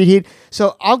at Street Heat.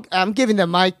 So I'm giving them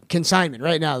my consignment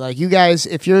right now. Like, you guys,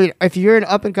 if you're an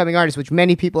up and coming artist, which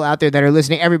many people out there that are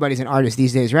listening, everybody's an artist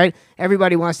these days, right?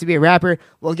 Everybody wants to be a rapper.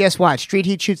 Well, guess what? Street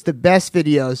Heat shoots the best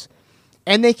videos,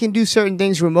 and they can do certain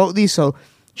things remotely. So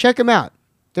check them out.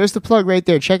 There's the plug right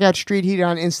there. Check out Street Heat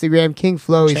on Instagram. King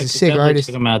Flo, he's a sick artist.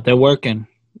 Check them out. They're working.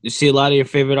 You see a lot of your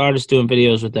favorite artists doing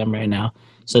videos with them right now.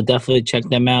 So definitely check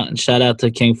them out, and shout out to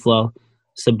King Flo.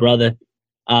 It's a brother.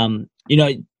 You know,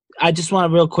 I just want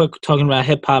to real quick talking about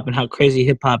hip hop and how crazy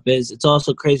hip hop is. It's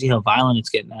also crazy how violent it's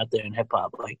getting out there in hip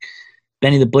hop. Like,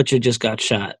 Benny the Butcher just got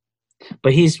shot,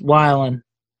 but he's wilding.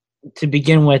 To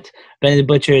begin with, Benny the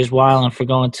Butcher is wilding for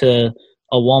going to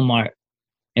a Walmart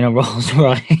in a Rolls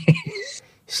Royce.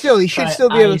 Still, he should still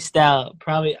be able to...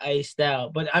 Probably iced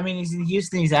out. But, I mean, he's in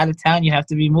Houston. He's out of town. You have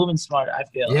to be moving smarter, I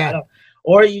feel. Yeah.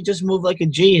 Or you just move like a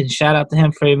G, and shout out to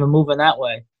him for even moving that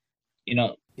way. You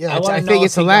know? Yeah, I think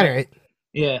it's the latter.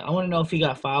 I want to know if he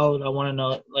got fouled. I want to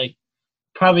know, like,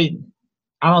 probably...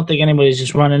 I don't think anybody's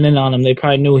just running in on him. They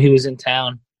probably knew he was in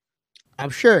town. I'm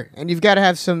sure. And you've got to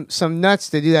have some nuts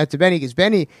to do that to Benny, because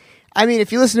Benny, I mean,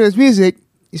 if you listen to his music,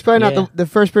 he's probably not the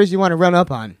first person you want to run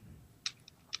up on.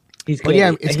 He's good. But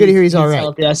yeah, it's good to hear he's all right.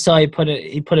 Healthy. I saw he put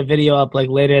a video up like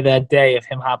later that day of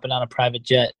him hopping on a private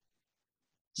jet.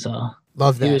 So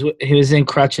love that. He was in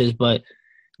crutches, but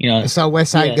you know, I saw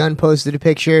West Side Gun posted a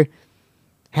picture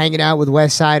hanging out with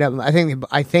West Side. I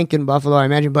think in Buffalo, I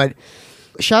imagine. But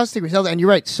shouts to Griselda, and you're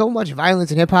right. So much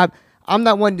violence in hip hop. I'm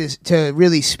not one to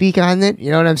really speak on it.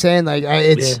 You know what I'm saying? Like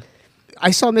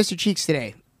I saw Mr. Cheeks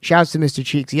today. Shouts to Mr.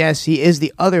 Cheeks. Yes, he is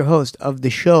the other host of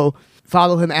the show.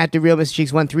 Follow him at The Real Mr.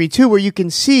 Cheeks 132, where you can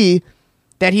see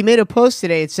that he made a post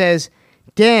today. It says,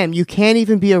 "Damn, you can't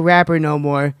even be a rapper no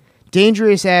more.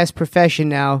 Dangerous ass profession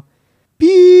now.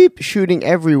 Beep, shooting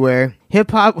everywhere.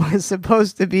 Hip hop was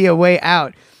supposed to be a way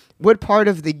out. What part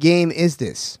of the game is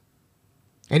this?"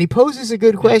 And he poses a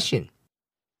good question.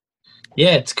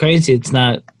 Yeah, it's crazy. It's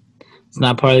not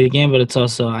part of the game, but it's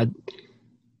also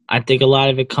I think a lot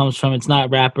of it comes from it's not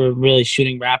rapper really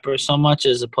shooting rappers so much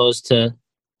as opposed to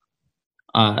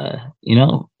you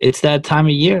know, it's that time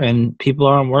of year and people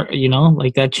are on work, you know,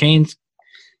 like that chains.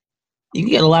 You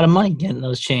can get a lot of money getting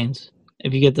those chains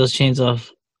if you get those chains off.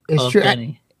 It's true.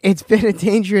 It's been a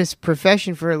dangerous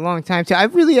profession for a long time too. I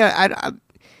really, I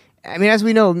mean, as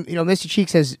we know, you know, Mr.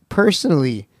 Cheeks has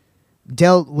personally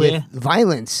dealt with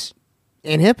violence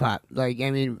in hip hop. Like,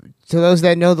 I mean, to those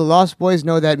that know, the Lost Boys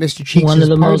know that Mr. Cheeks one of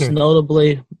the partner.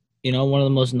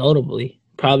 most notably,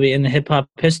 probably in the hip hop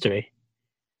history.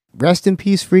 Rest in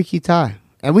peace, Freaky Tah.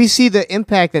 And we see the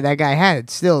impact that guy had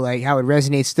still, like how it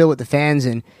resonates still with the fans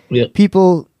and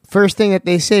people. First thing that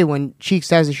they say when Cheeks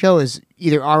has a show is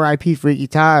either R.I.P. Freaky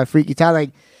Tah or Freaky Tah,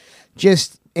 like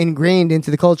just ingrained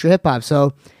into the culture of hip hop.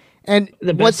 So, and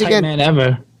the best once again, hype man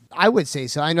ever. I would say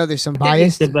so. I know there's some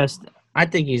bias. The best. I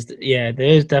think he's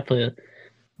there's definitely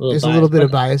a little bit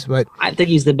of bias, but I think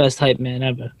he's the best hype man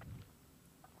ever.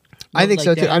 I think Like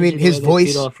so the too. I mean, energy, his the way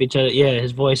they voice. feed off each other. Yeah,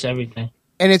 his voice, everything.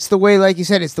 And it's the way, like you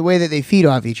said, it's the way that they feed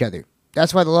off each other.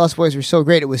 That's why the Lost Boys were so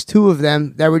great. It was two of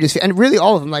them that were just, and really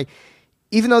all of them, like,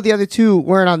 even though the other two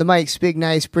weren't on the mic, Spig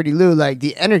Nice, Pretty Lou, like,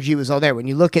 the energy was all there. When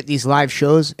you look at these live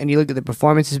shows and you look at the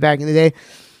performances back in the day,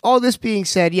 all this being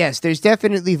said, yes, there's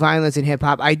definitely violence in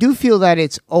hip-hop. I do feel that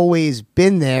it's always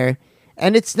been there,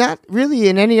 and it's not really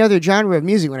in any other genre of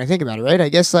music when I think about it, right? I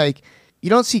guess, like, you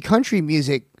don't see country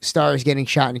music stars getting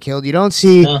shot and killed. You don't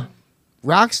see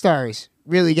rock stars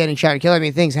really getting shot and killed. I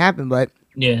mean, things happen, but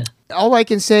yeah. All I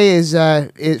can say is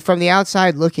from the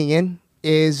outside looking in,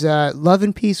 is love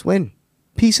and peace win.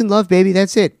 Peace and love, baby.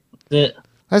 That's it.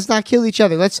 Let's not kill each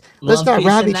other. Let's not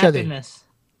rob each other.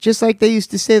 Just like they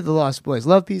used to say, the Lost Boys.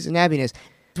 Love, peace, and happiness.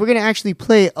 We're going to actually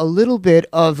play a little bit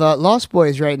of Lost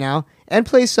Boys right now and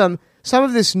play some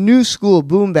of this new school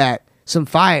boom bap, some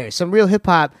fire, some real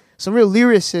hip-hop, some real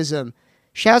lyricism.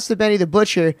 Shouts to Benny the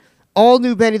Butcher. All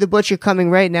new Benny the Butcher coming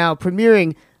right now,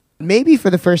 premiering maybe for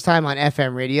the first time on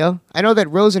FM radio. I know that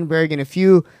Rosenberg and a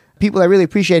few people that really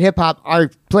appreciate hip-hop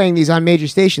are playing these on major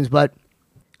stations, but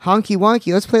Honky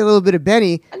Wonky, let's play a little bit of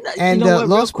Benny and you know what,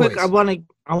 Lost real quick, Boys.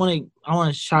 I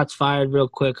want shots fired real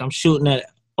quick. I'm shooting at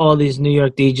all these New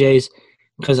York DJs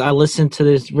because I listen to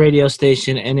this radio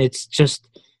station and it's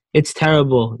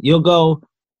terrible. You'll go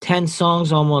 10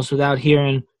 songs almost without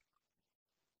hearing,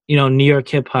 New York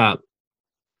hip hop.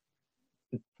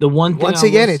 The one thing Once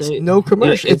again, it's no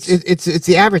commercial. It's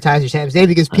the advertisers' hands, Dave,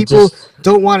 because people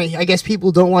don't want to. I guess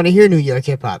people don't want to hear New York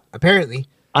hip hop. Apparently,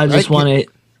 I just want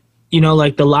to,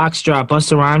 like the Locks drop,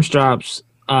 Busta Rhymes drops.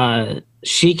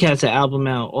 Chic has an album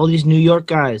out. All these New York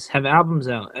guys have albums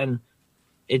out, and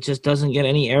it just doesn't get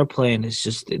any airplay. And it's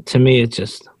just, to me,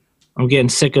 I'm getting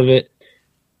sick of it,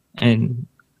 and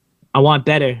I want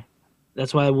better.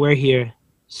 That's why we're here,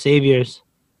 saviors.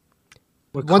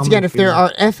 Once again, if there are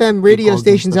FM radio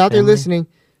stations out there listening,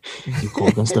 you go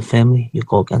against the family. You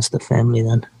go against the family,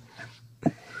 then.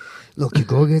 Look, you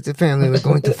go against the family. We're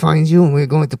going to find you, and we're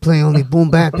going to play only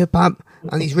boom bap hip hop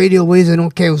on these radio waves. I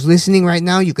don't care who's listening right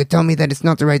now. You could tell me that it's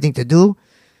not the right thing to do.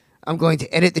 I'm going to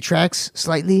edit the tracks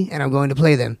slightly, and I'm going to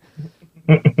play them.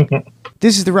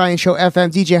 This is the Ryan Show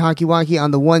FM. DJ Honky Wonky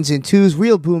on the ones and twos.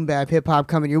 Real boom bap hip hop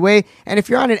coming your way. And if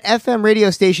you're on an FM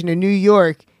radio station in New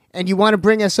York and you want to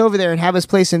bring us over there and have us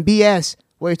play some BS,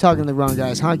 well, you're talking to the wrong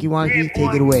guys. Honky Wonky,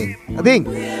 take it away. A bing.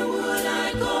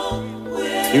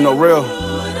 You know,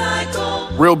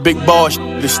 real big boss,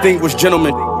 distinguished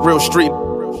gentleman, real street.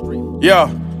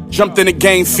 Yeah. Jumped in the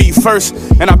game feet first,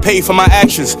 and I paid for my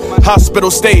actions.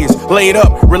 Hospital stays, laid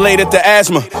up, related to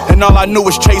asthma. And all I knew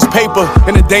was chase paper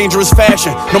in a dangerous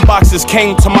fashion. Them boxes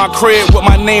came to my crib with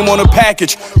my name on the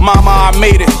package. Mama, I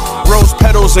made it. Rose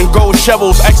petals and gold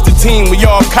shovels. Asked the team, we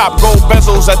all cop gold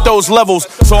bezels at those levels.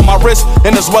 So on my wrist,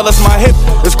 and as well as my hip,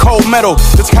 is cold metal.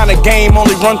 This kind of game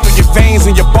only run through your veins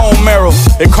and your bone marrow.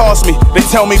 It cost me, they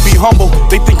tell me be humble.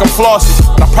 They think I'm flossy,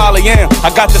 but I probably am.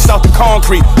 I got this out the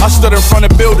concrete. I stood in front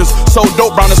of buildings. So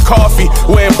dope, brown as coffee.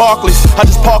 We're in Barclays. I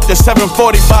just parked at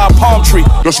 740 by a palm tree.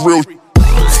 That's real.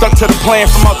 Stuck to the plan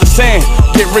from out the sand.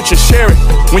 Get rich and share it.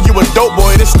 When you a dope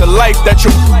boy, this the life that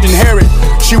you inherit.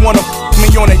 She wanna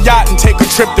me on a yacht and take a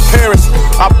trip to Paris.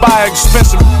 I buy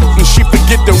expensive and she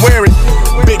forget to wear it.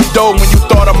 Big dough when you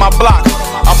thought of my block.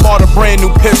 I bought a brand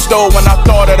new pistol when I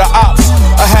thought of the ops.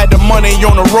 I had the money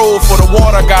on the road for the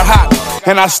water got hot.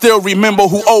 And I still remember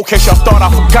who old case y'all thought I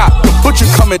forgot. The butcher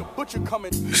coming.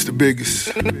 It's the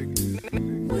biggest.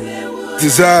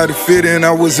 Desire to fit in,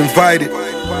 I was invited.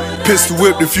 Pistol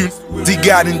whipped a few, he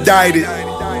got indicted.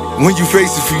 When you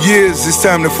face it for years, it's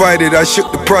time to fight it. I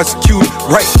shook the prosecutor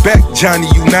right back, Johnny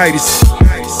Unitas,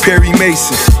 Perry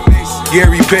Mason,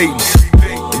 Gary Payton,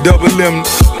 Double M.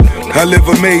 I live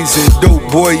amazing, dope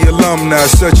boy alumni,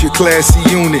 such a classy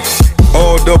unit.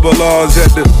 All double R's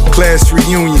at the class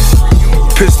reunion.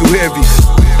 Pistol heavy,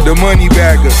 the money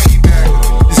bagger.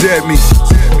 Is at me,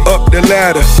 up the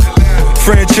ladder.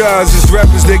 Franchises,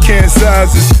 rappers that can't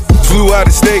size us. Flew out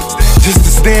of state just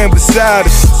to stand beside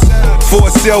us. 4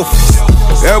 selfies,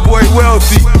 that boy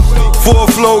wealthy. 4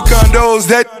 flow condos,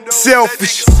 that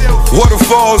selfish.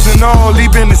 Waterfalls and all, he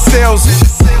been the salesman.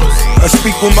 I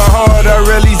speak with my heart, I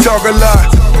rarely talk a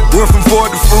lot. Went from Ford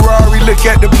to Ferrari, look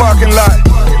at the parking lot.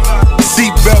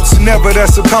 Seatbelts never,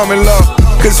 that's a common law.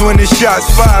 Cause when the shots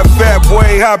fired, fat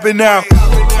boy hopping out.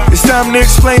 It's time to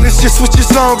explain, it's just what your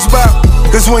song's about.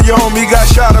 Cause when your homie got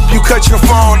shot up, you cut your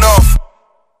phone off.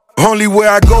 Only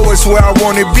where I go is where I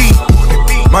wanna be.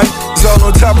 My all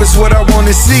on top is what I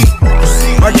wanna see.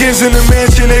 My kids in the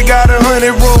mansion, they got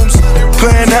 100 rooms.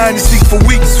 Playing hide and seek for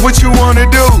weeks, what you wanna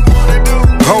do?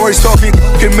 Always talking,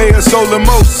 can mayor solar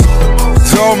most.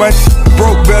 To all my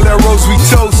broke Bel Air Rose, we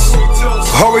toast.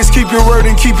 Always keep your word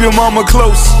and keep your mama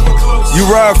close. You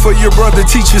ride for your brother,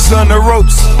 teach your son the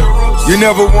ropes. You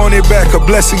never want it back, a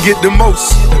blessing get the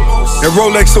most. And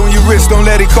Rolex on your wrist, don't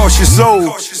let it cost your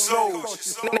soul.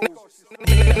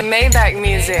 Maybach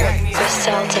music.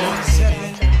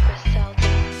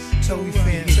 Toby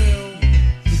fans,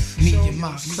 me and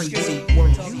my crazy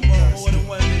world. You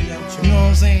know what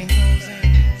I'm saying?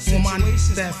 For my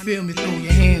niggas that feel me, throw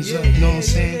your hands up. You know what I'm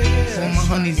saying? For my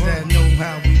honeys that know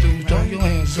how we do, throw your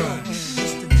hands up.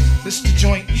 This the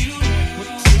joint.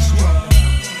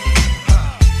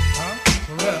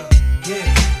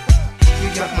 We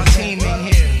got my team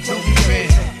in here. Toby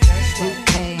fans, group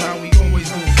home, how we always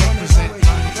do. Represent.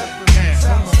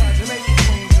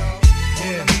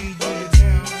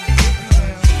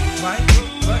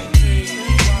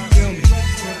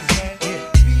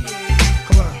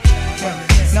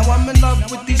 Now I'm in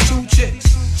love with these two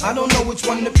chicks. I don't know which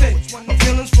one to pick. My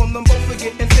feelings for them both are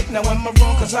getting thick. Now am I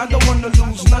wrong? Cause I don't wanna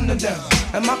lose none of them.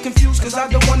 Am I confused? Cause I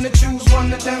don't wanna choose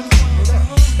one of them.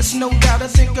 There's no doubt I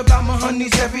think about my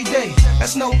honeys every day.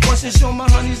 That's no question, show my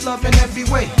honeys love in every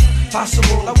way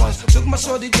possible. I once took my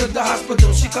shorty to the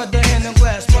hospital. She cut her hand in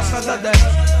glass, plus I love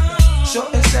that.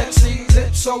 Short and sexy,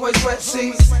 lips always wet,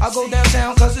 see. I go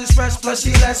downtown cause it's fresh, plus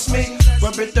she lets me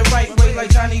rub it the right way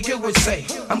like Johnny Gill would say.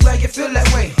 I'm glad you feel that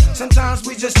way. Sometimes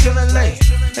we just chillin' late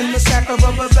in the sack of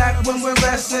rubber back when we're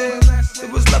resting.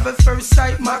 It was love at first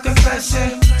sight, my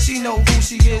confession. She know who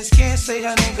she is, can't say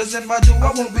her name, cause if I do,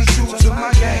 I won't be true to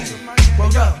my game.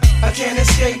 Well, yo, I can't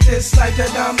escape this life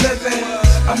that I'm living.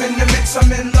 I'm in the mix, I'm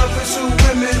in love with two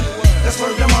women. That's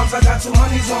where the moms, I got two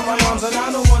honeys on my arms, and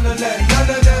I don't wanna let none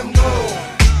of them go.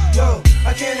 Yo,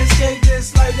 I can't escape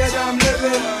this life that I'm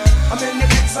living. I'm in the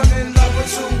mix, I'm in love with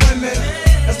two women.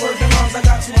 That's where the moms, I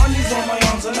got two honeys on my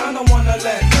arms, and I don't wanna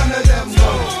let none of them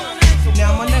go.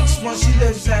 Now my next one, she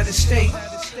lives out of state.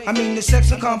 I mean the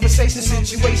sex and conversation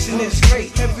situation is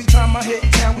great. Every time I hit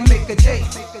town, we make a date.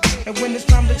 And when it's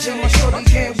time to chill, my shorty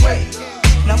can't wait.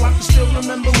 Now I can still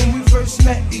remember when we first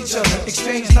met each other.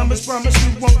 Exchange numbers, promise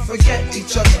we won't forget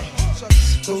each other.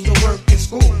 Go to work in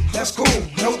school, that's cool,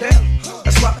 no doubt.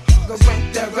 That's why I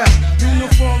went that route.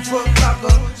 Uniform, foot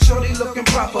locker, shorty looking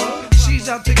proper. She's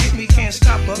out to get me, can't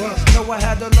stop her. Know I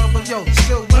had to love her, yo,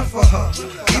 still went for her.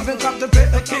 Even copped a pair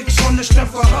of kicks on the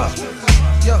strength for her.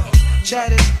 Yo,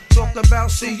 chatted, talked about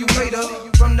see you later.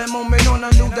 From that moment on, I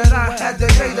knew that I had to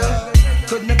date her.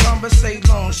 Couldn't conversate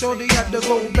long, shorty had to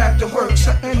go back to work.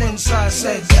 Something inside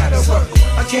said gotta work.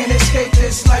 I can't escape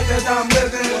this life that I'm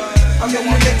living. I'm in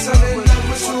the mix, I'm in love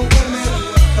with two women.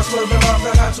 That's where the moms,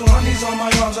 I got two honeys on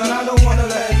my arms, and I don't wanna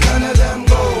let none of them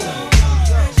go.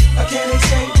 I can't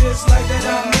escape this life that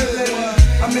I'm living.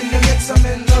 I'm in the mix, I'm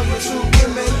in love with two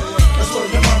women. That's where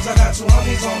the moms, I got two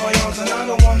honeys on my arms, and I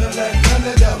don't wanna let none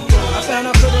of them go. I found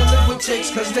I couldn't live with chicks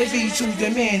cause they be too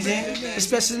demanding,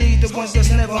 especially the ones that's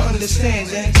never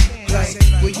understanding. Like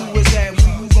where you was at,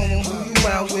 where you going, who you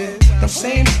out with. I'm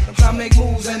saying I make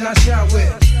moves and I shout with.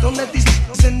 Don't let these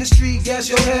niggas in the street gas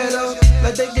your head up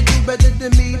like they can do better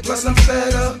than me, plus I'm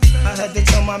fed up. I had to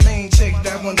tell my main chick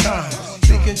that one time,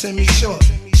 thinking to me short,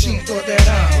 she thought that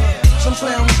I'm some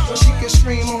clown so she could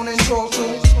scream on and talk to.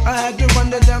 I had to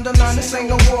run her down the line and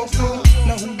sing a walk through.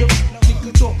 Now who the f***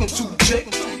 you talking to, chick?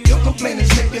 Your complaint is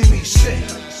making me sick.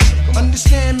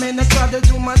 Understand, man, I try to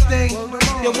do my thing.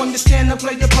 You understand, I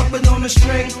play the puppet on the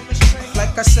string.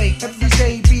 Like I say, every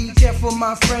day, be careful,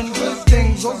 my friend. Good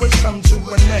things always come to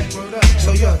an end.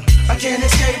 So yo, I can't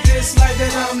escape this life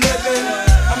that I'm living.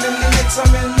 I'm in the mix,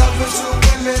 I'm in love with two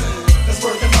women. That's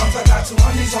working moms, I got two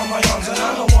honeys on my arms, and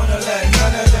I don't wanna let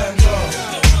none of them go.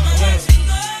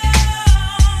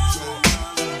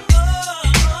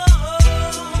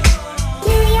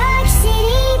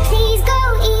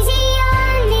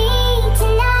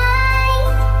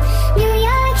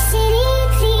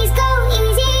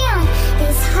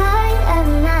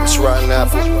 Rotten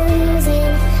apple.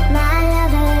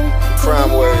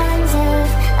 Crime wave.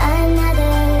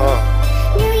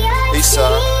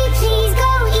 Eastside.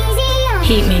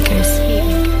 Heat makers.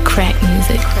 Crack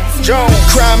music. Joan,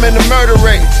 crime and the murder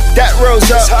rate, that rose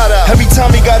up. Every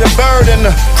time he got a bird and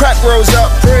the crack rose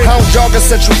up. I don't jog in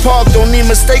Central Park, don't need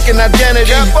mistaken identity.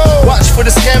 Watch for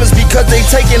the scammers because they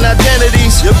taking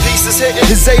identities. Your piece is hitting.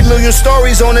 There's 8 million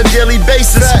stories on a daily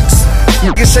basis.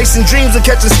 Niggas chasing dreams and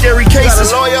catching scary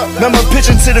cases. Remember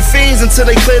pitching to the fiends until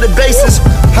they clear the bases.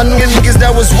 I knew niggas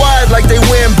that was wide like they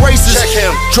wearing braces.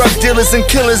 Drug dealers and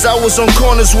killers I was on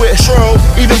corners with.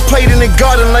 Even played in the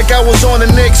garden like I was on the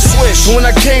Knicks. And when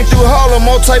I came through Harlem,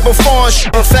 all type of foreign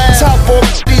shit. Top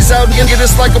off these out and get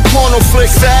us like a porno flick.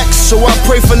 Facts. So I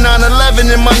pray for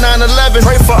 9/11 in my 9/11.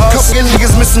 Pray for us. Couple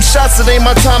niggas miss some shots, it ain't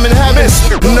my time in heaven.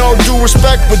 No due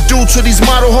respect, but due to these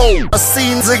model hoes. I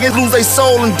seen niggas lose their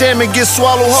soul and damn it get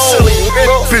swallowed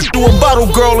whole. Fit through a bottle,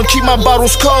 girl, and keep my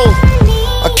bottles cold.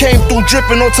 I came through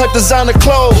dripping on type designer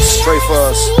clothes. Pray for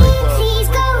us.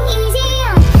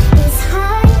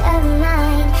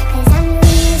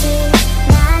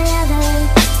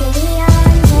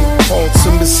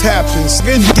 Ultimates happens.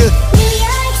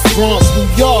 Bronx, New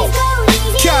York.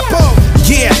 Capo.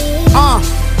 Yeah,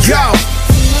 yo.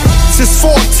 Since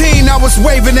 14, I was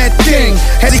waving that thing.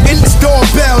 Had it in the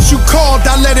doorbells, you called,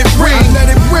 I let it ring.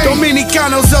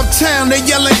 Dominicanos uptown, they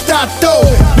yelling Tato.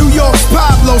 New York's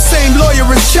Pablo, same lawyer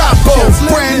as Chapo.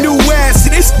 Brand new ass,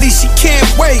 this she can't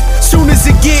wait. Soon as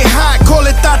it get hot, call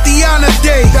it Tatiana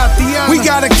Day. We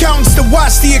got accountants to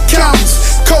watch the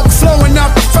accountants. Coke flowing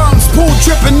out the fountains, pool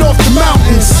dripping off the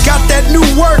mountains. Got that new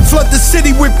word, flood the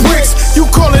city with bricks. You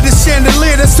call it a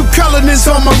chandelier, that's two colonies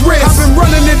on my wrist. I've been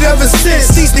running it ever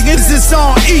since, these niggas is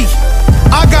on E.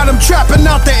 I got them trapping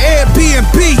out the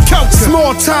Airbnb.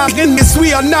 Small time niggas,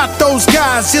 we are not those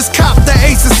guys. Just cop the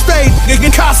ace of spades,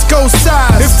 nigga, Costco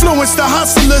size. Influence the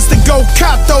hustlers to go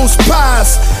cop those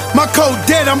pies. My code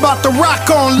dead, I'm about to rock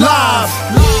on live.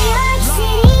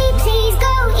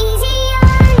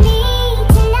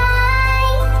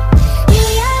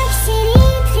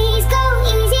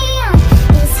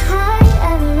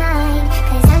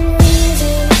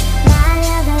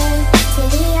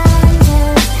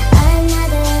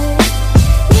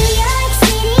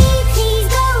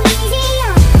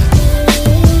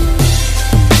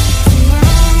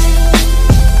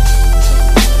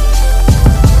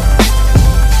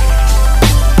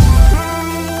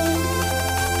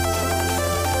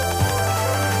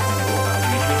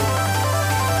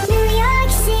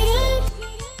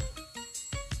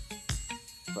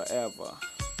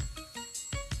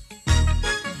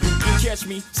 Catch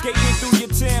me skating through your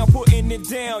town, putting it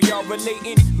down. Y'all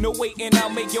relating, no waiting. I'll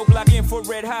make your block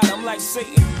infrared hot. I'm like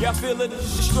Satan. Y'all feeling the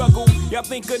struggle. Y'all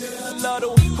think of the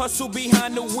luddle. Hustle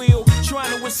behind the wheel,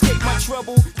 trying to escape my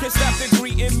trouble. Can't stop the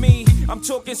greeting me. I'm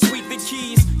talking sweet the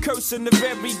keys, cursing the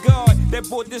very God that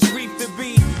brought this reef to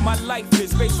be. My life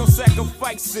is based on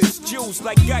sacrifices. Jews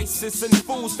like ISIS and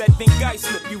fools that think I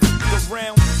slip you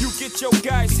around. You get your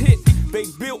guys hit. They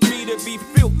built me to be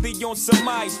filthy on some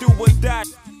I do or die.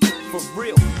 For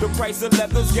real, the price of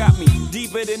leather's got me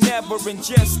deeper than ever. And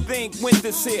just think,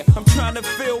 winter's here, I'm trying to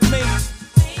feel me.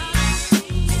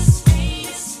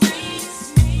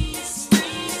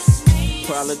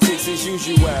 Politics as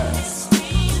usual.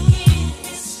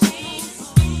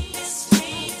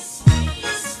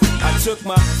 I took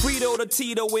my Frito to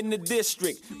Tito in the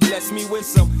district. Bless me with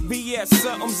some BS,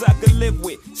 somethings I could live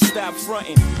with. Stop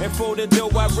fronting, and for the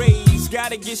dough I raise,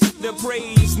 gotta get the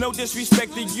praise. No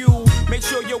disrespect to you, make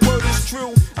sure your word is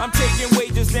true. I'm taking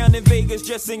wages down in Vegas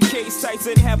just in case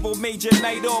Tyson have a major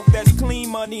night off. That's clean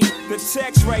money, the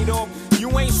tax write-off.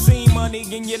 You ain't seen money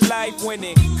in your life when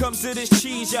it comes to this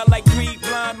cheese. Y'all like 3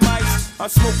 blind mice. I'm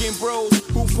smoking bros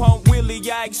who pump Willie,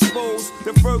 I expose.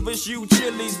 The furthest you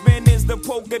chilies been is the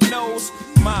poker nose.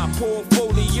 My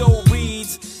portfolio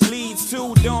leads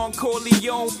to Don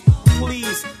Corleone.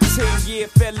 Please, 10-year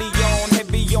Felion,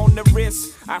 heavy on the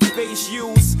wrist. I face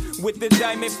use with the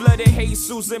diamond flooded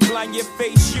Jesus and blind your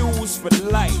face shoes for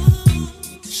life.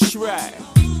 Stride,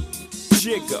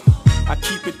 jigger, I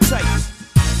keep it tight.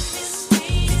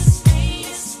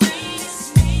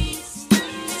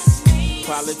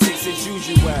 Politics as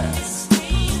usual.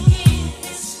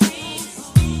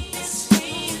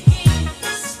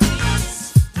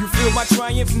 Feel my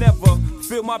triumph, never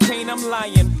feel my pain, I'm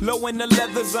lying. Low in the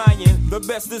leather's iron, the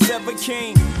best as ever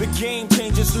came. The game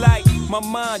changes like my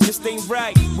mind just ain't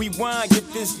right. Rewind, get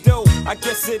this dope, I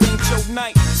guess it ain't your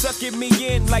night. Sucking me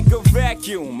in like a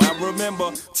vacuum. I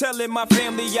remember telling my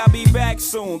family I'll be back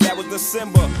soon. That was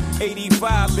December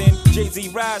 85 and Jay-Z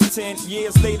rise 10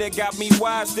 years later got me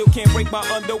wise. Still can't break my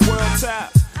underworld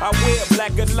ties. I wear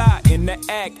black a lot, in the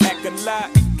act a lot.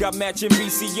 Got matching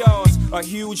VCRs, a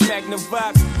huge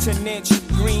Magnavox, 10-inch,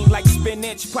 green like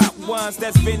spinach. Pop wines,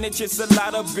 that's vintage, it's a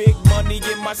lot of big money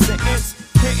in my sentence.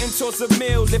 Hitting towards a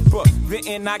meal, lipper,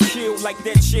 venting I kill like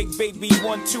that chick, baby,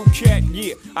 1-2 cat,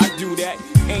 yeah, I do that.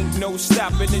 Ain't no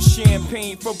stopping the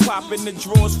champagne from popping, the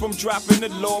drawers from dropping, the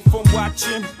law from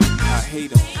watching. I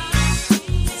hate 'em.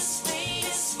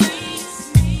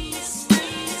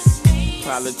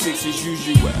 Politics as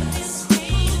usual.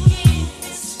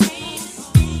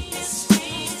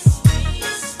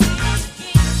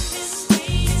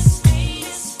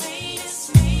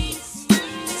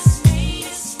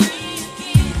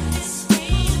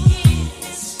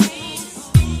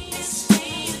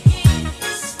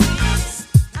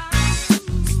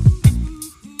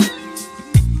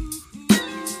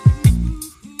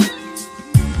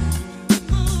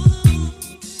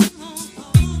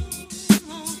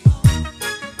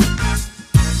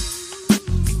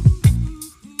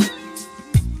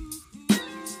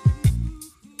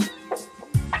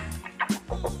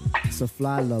 It's a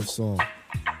fly love song.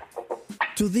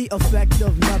 To the effect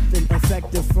of nothing,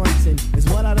 effective fronting is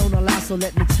what I don't allow, so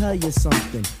let me tell you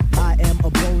something. I am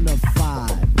a bona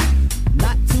fide.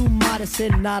 Not too modest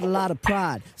and not a lot of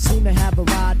pride. Soon to have a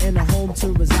ride and a home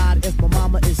to reside. If my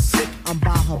mama is sick, I'm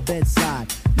by her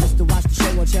bedside. Used to watch the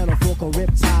show on Channel 4 called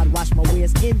Riptide. Watch my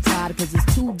wares in tide, cause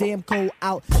it's too damn cold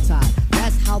outside.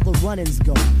 That's how the run-ins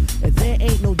go. If there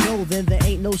ain't no dough, then there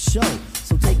ain't no show.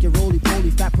 So take your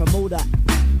roly-poly fat promoter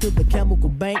to the chemical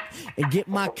bank and get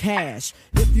my cash.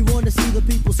 If you wanna see the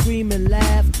people scream and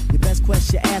laugh, you best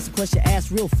question your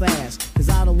ass real fast. Cause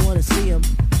I don't wanna see them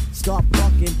start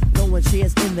bucking, throwing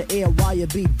chairs in the air while you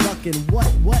be ducking. What?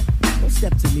 Don't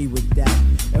step to me with that.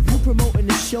 If you promoting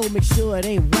the show, make sure it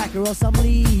ain't whack or else I'm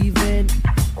leaving.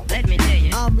 Let me tell you.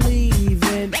 I'm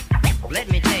leaving. Let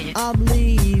me tell you. I'm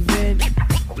leaving.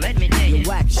 Let me tell you. Your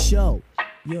whack show.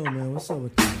 Yo, man, what's up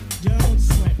with that? Don't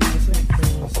sweat.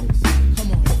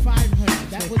 Come on, 500.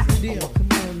 That was the deal.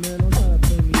 Come on, man. Don't try to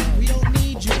play me out. We don't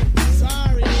need you.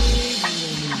 Sorry.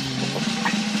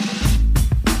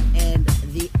 And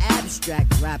the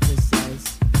abstract rapper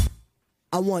says,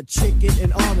 I want chicken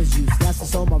and orange juice, that's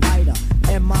what's on my rider.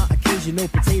 And my occasional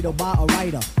potato by a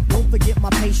writer. Don't forget my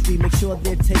pastry, make sure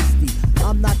they're tasty.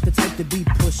 I'm not the type to be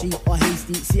pushy or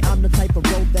hasty. See, I'm the type of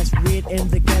road that's weird in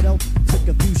the ghetto. Took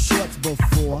a few shorts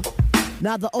before.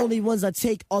 Now the only ones I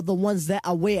take are the ones that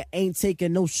I wear. Ain't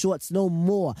taking no shorts no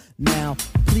more. Now,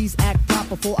 please act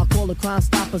proper before I call the Crime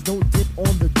Stoppers. Don't dip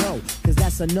on the dough, cause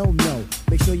that's a no-no.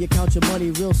 Make sure you count your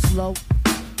money real slow.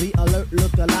 Be alert,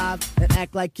 look alive, and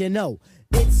act like you know.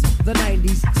 It's the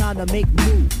 90s, time to make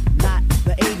move. Not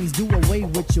the 80s, do away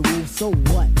with your rules. So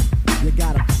what? You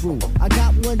got a crew. I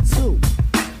got one too.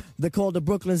 They're called the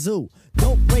Brooklyn Zoo.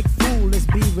 Don't break fool, let's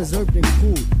be reserved and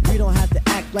cool. We don't have to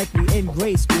act like we in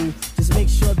grade school. Just make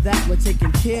sure that we're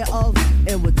taken care of,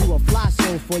 and we'll do a fly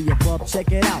show for you, bub.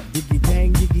 Check it out. Diggy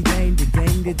dang, diggy dang,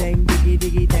 diggy dang, diggy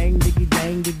diggy dang, diggy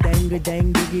dang, diggy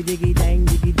dang, diggy diggy dang,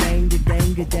 diggy dang,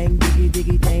 diggy dang,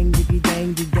 diggy dang, diggy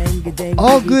dang, diggy dang.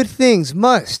 All good things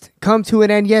must come to an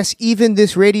end. Yes, even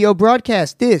this radio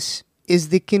broadcast. This is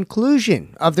the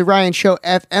conclusion of the Ryan Show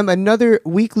FM. Another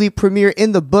weekly premiere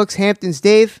in the books. Hamptons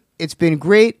Dave, it's been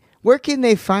great. Where can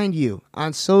they find you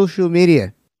on social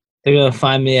media? They're going to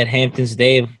find me at Hamptons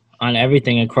Dave on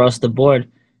everything across the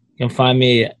board. You can find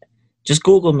me, just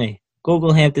Google me.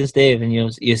 Google Hamptons Dave and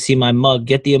you'll see my mug.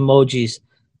 Get the emojis.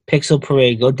 Pixel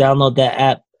Parade. Go download that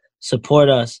app. Support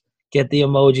us. Get the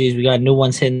emojis. We got new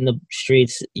ones hitting the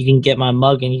streets. You can get my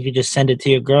mug and you can just send it to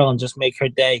your girl and just make her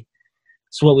day.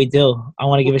 That's what we do. I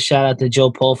want to give a shout out to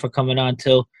Joe Poll for coming on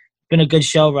too. It's been a good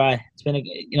show, Rye. It's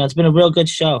been a real good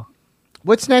show.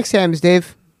 What's next, Hamptons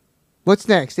Dave? What's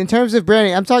next? In terms of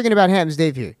branding, I'm talking about Hamptons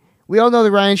Dave here. We all know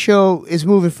the Ryan Show is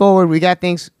moving forward. We got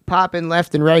things popping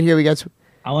left and right here. We got.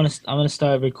 I'm gonna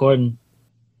start recording.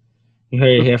 You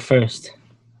heard it here first.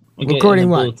 Recording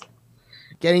what?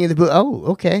 Getting in the booth. Oh,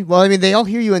 okay. Well, I mean, they all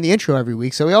hear you in the intro every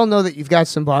week, so we all know that you've got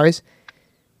some bars.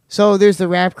 So there's the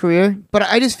rap career, but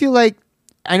I just feel like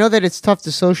I know that it's tough to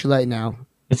socialite now.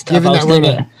 It's tough.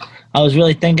 I was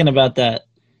really thinking about that.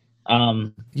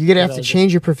 You're gonna have to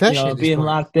change your profession. Being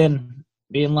locked in.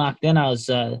 I was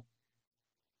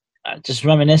just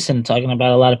reminiscing, talking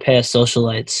about a lot of past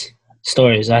socialites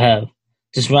stories I have.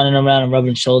 Just running around and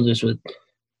rubbing shoulders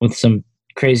with some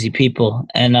crazy people,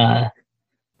 and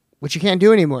which you can't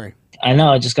do anymore. I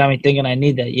know. It just got me thinking. I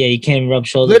need that. Yeah, you can't even rub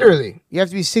shoulders. Literally, you have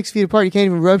to be 6 feet apart. You can't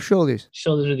even rub shoulders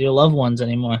with your loved ones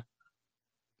anymore.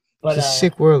 But it's a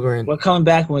sick world we're in. We're coming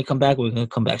back. When we come back, we're going to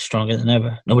come back stronger than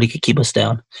ever. Nobody can keep us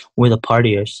down. We're the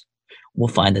partiers. We'll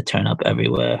find the turn up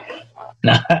everywhere.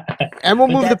 And we'll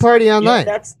move the party online.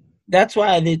 That's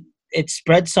why it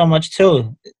spread so much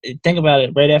too. Think about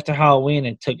it. Right after Halloween,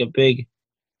 it took a big,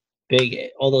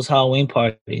 all those Halloween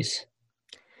parties.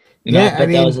 I bet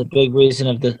that was a big reason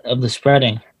of the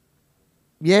spreading.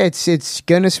 Yeah, it's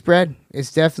gonna spread.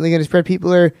 It's definitely gonna spread.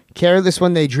 People are careless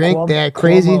when they drink. They act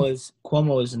crazy.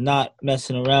 Cuomo is not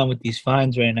messing around with these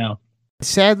fines right now.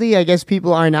 Sadly, I guess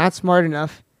people are not smart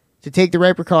enough to take the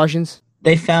right precautions.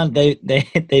 They found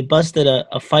they busted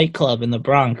a fight club in the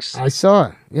Bronx. I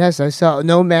saw. Yes, I saw.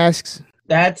 No masks.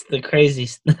 That's the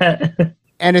craziest.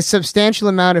 And a substantial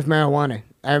amount of marijuana.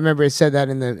 I remember it said that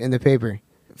in the paper.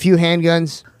 A few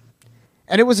handguns.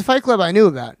 And it was a fight club I knew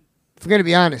about. If we're gonna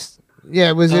be honest.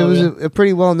 Yeah, it was a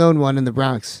pretty well known one in the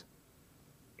Bronx.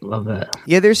 Love that.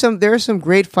 Yeah, there are some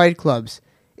great fight clubs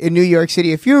in New York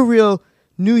City. If you're a real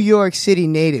New York City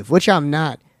native, which I'm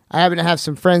not, I happen to have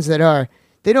some friends that are.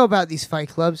 They know about these fight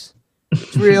clubs.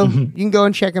 It's real. You can go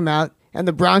and check them out. And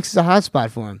the Bronx is a hotspot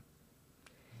for them.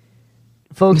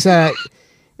 Folks,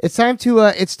 it's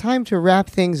time to wrap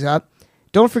things up.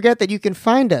 Don't forget that you can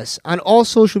find us on all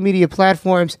social media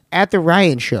platforms at The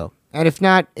Ryan Show. And if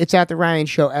not, it's at The Ryan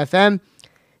Show FM.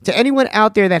 To anyone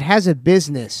out there that has a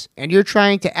business and you're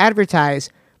trying to advertise,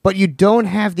 but you don't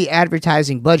have the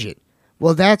advertising budget,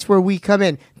 well, that's where we come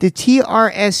in. The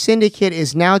TRS Syndicate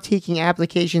is now taking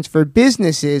applications for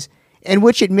businesses in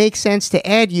which it makes sense to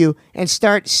add you and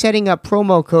start setting up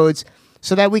promo codes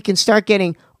so that we can start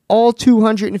getting all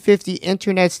 250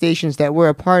 internet stations that we're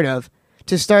a part of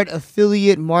to start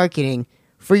affiliate marketing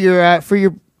for your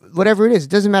whatever it is. It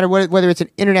doesn't matter whether it's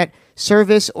an internet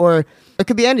service or it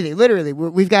could be anything. Literally,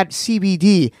 we've got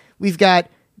CBD, we've got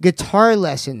guitar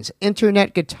lessons,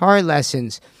 internet guitar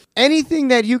lessons, anything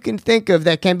that you can think of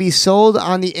that can be sold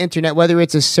on the internet, whether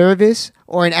it's a service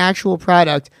or an actual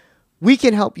product, we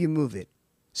can help you move it.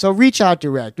 So reach out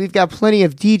direct. We've got plenty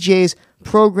of DJs,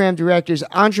 program directors,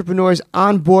 entrepreneurs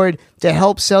on board to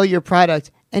help sell your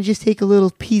product and just take a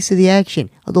little piece of the action.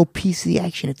 A little piece of the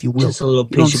action, if you will. Just a little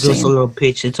piece. Just a little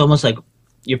piece. It's almost like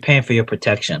you're paying for your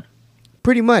protection.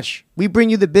 Pretty much. We bring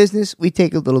you the business. We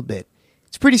take a little bit.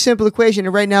 It's a pretty simple equation.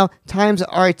 And right now, times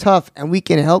are tough, and we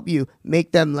can help you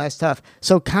make them less tough.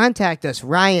 So contact us,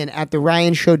 Ryan at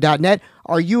theryanshow.net.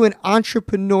 Are you an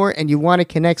entrepreneur and you want to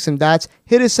connect some dots?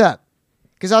 Hit us up.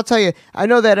 Because I'll tell you, I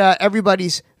know that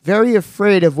everybody's very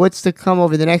afraid of what's to come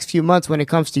over the next few months when it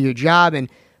comes to your job and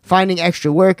finding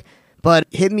extra work. But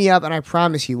hit me up, and I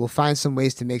promise you we'll find some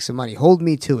ways to make some money. Hold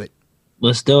me to it.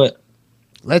 Let's do it.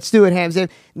 Let's do it, Hamza.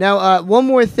 Now, one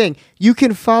more thing. You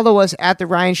can follow us at The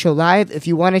Ryan Show Live if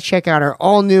you want to check out our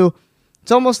all-new,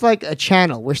 it's almost like a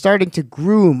channel. We're starting to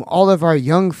groom all of our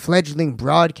young fledgling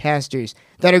broadcasters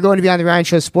that are going to be on The Ryan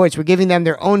Show Sports. We're giving them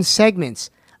their own segments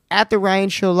at The Ryan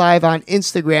Show Live on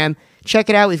Instagram. Check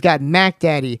it out. We've got Mac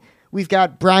Daddy. We've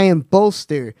got Brian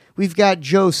Bolster. We've got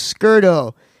Joe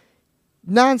Skirdo.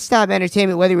 Non-stop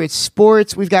entertainment, whether it's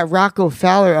sports. We've got Rocco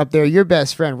Fowler up there, your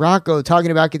best friend, Rocco,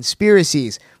 talking about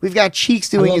conspiracies. We've got Cheeks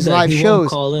doing his live shows. Won't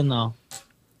call in, though.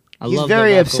 He's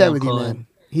very upset with you, man.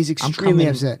 He's extremely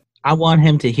upset. I want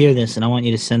him to hear this, and I want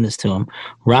you to send this to him.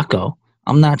 Rocco,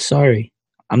 I'm not sorry.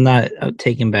 I'm not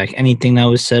taking back anything that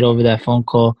was said over that phone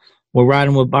call. We're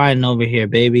riding with Biden over here,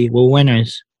 baby. We're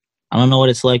winners. I don't know what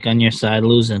it's like on your side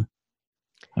losing.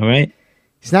 All right?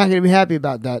 He's not going to be happy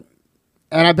about that.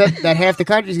 And I bet that half the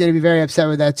country is going to be very upset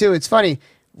with that, too. It's funny.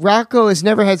 Rocco has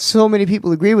never had so many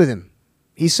people agree with him.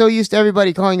 He's so used to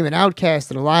everybody calling him an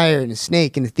outcast and a liar and a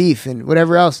snake and a thief and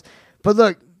whatever else. But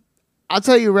look, I'll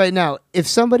tell you right now, if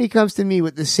somebody comes to me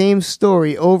with the same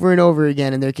story over and over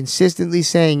again and they're consistently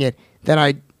saying it, then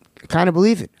I kind of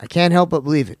believe it. I can't help but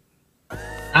believe it.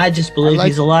 I just believe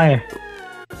he's a liar.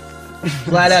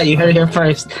 Flat out, you heard it here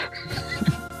first.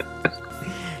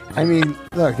 I mean,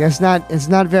 look, it's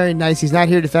not very nice. He's not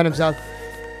here to defend himself.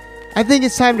 I think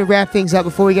it's time to wrap things up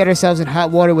before we get ourselves in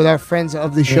hot water with our friends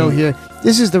of the show here.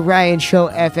 This is The Ryan Show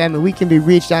FM, and we can be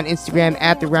reached on Instagram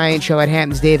at The Ryan Show, at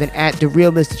Hamptons Dave, and at The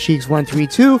Real Mr. Cheeks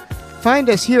 132. Find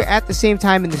us here at the same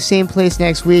time in the same place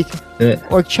next week,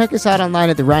 or check us out online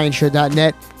at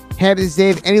theryanshow.net. Hamptons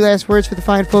Dave, any last words for the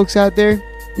fine folks out there?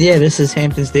 Yeah, this is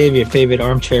Hamptons Dave, your favorite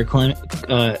armchair critic.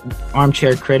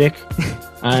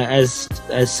 As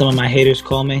some of my haters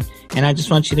call me. And I just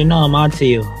want you to know I'm on to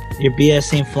you. Your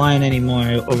BS ain't flying anymore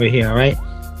over here, all right?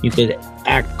 You could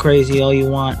act crazy all you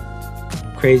want.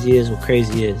 Crazy is what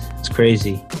crazy is. It's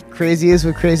crazy. Crazy is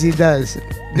what crazy does.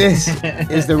 This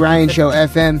is The Ryan Show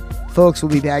FM. Folks,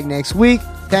 we'll be back next week.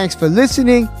 Thanks for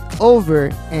listening.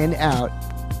 Over and out.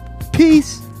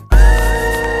 Peace.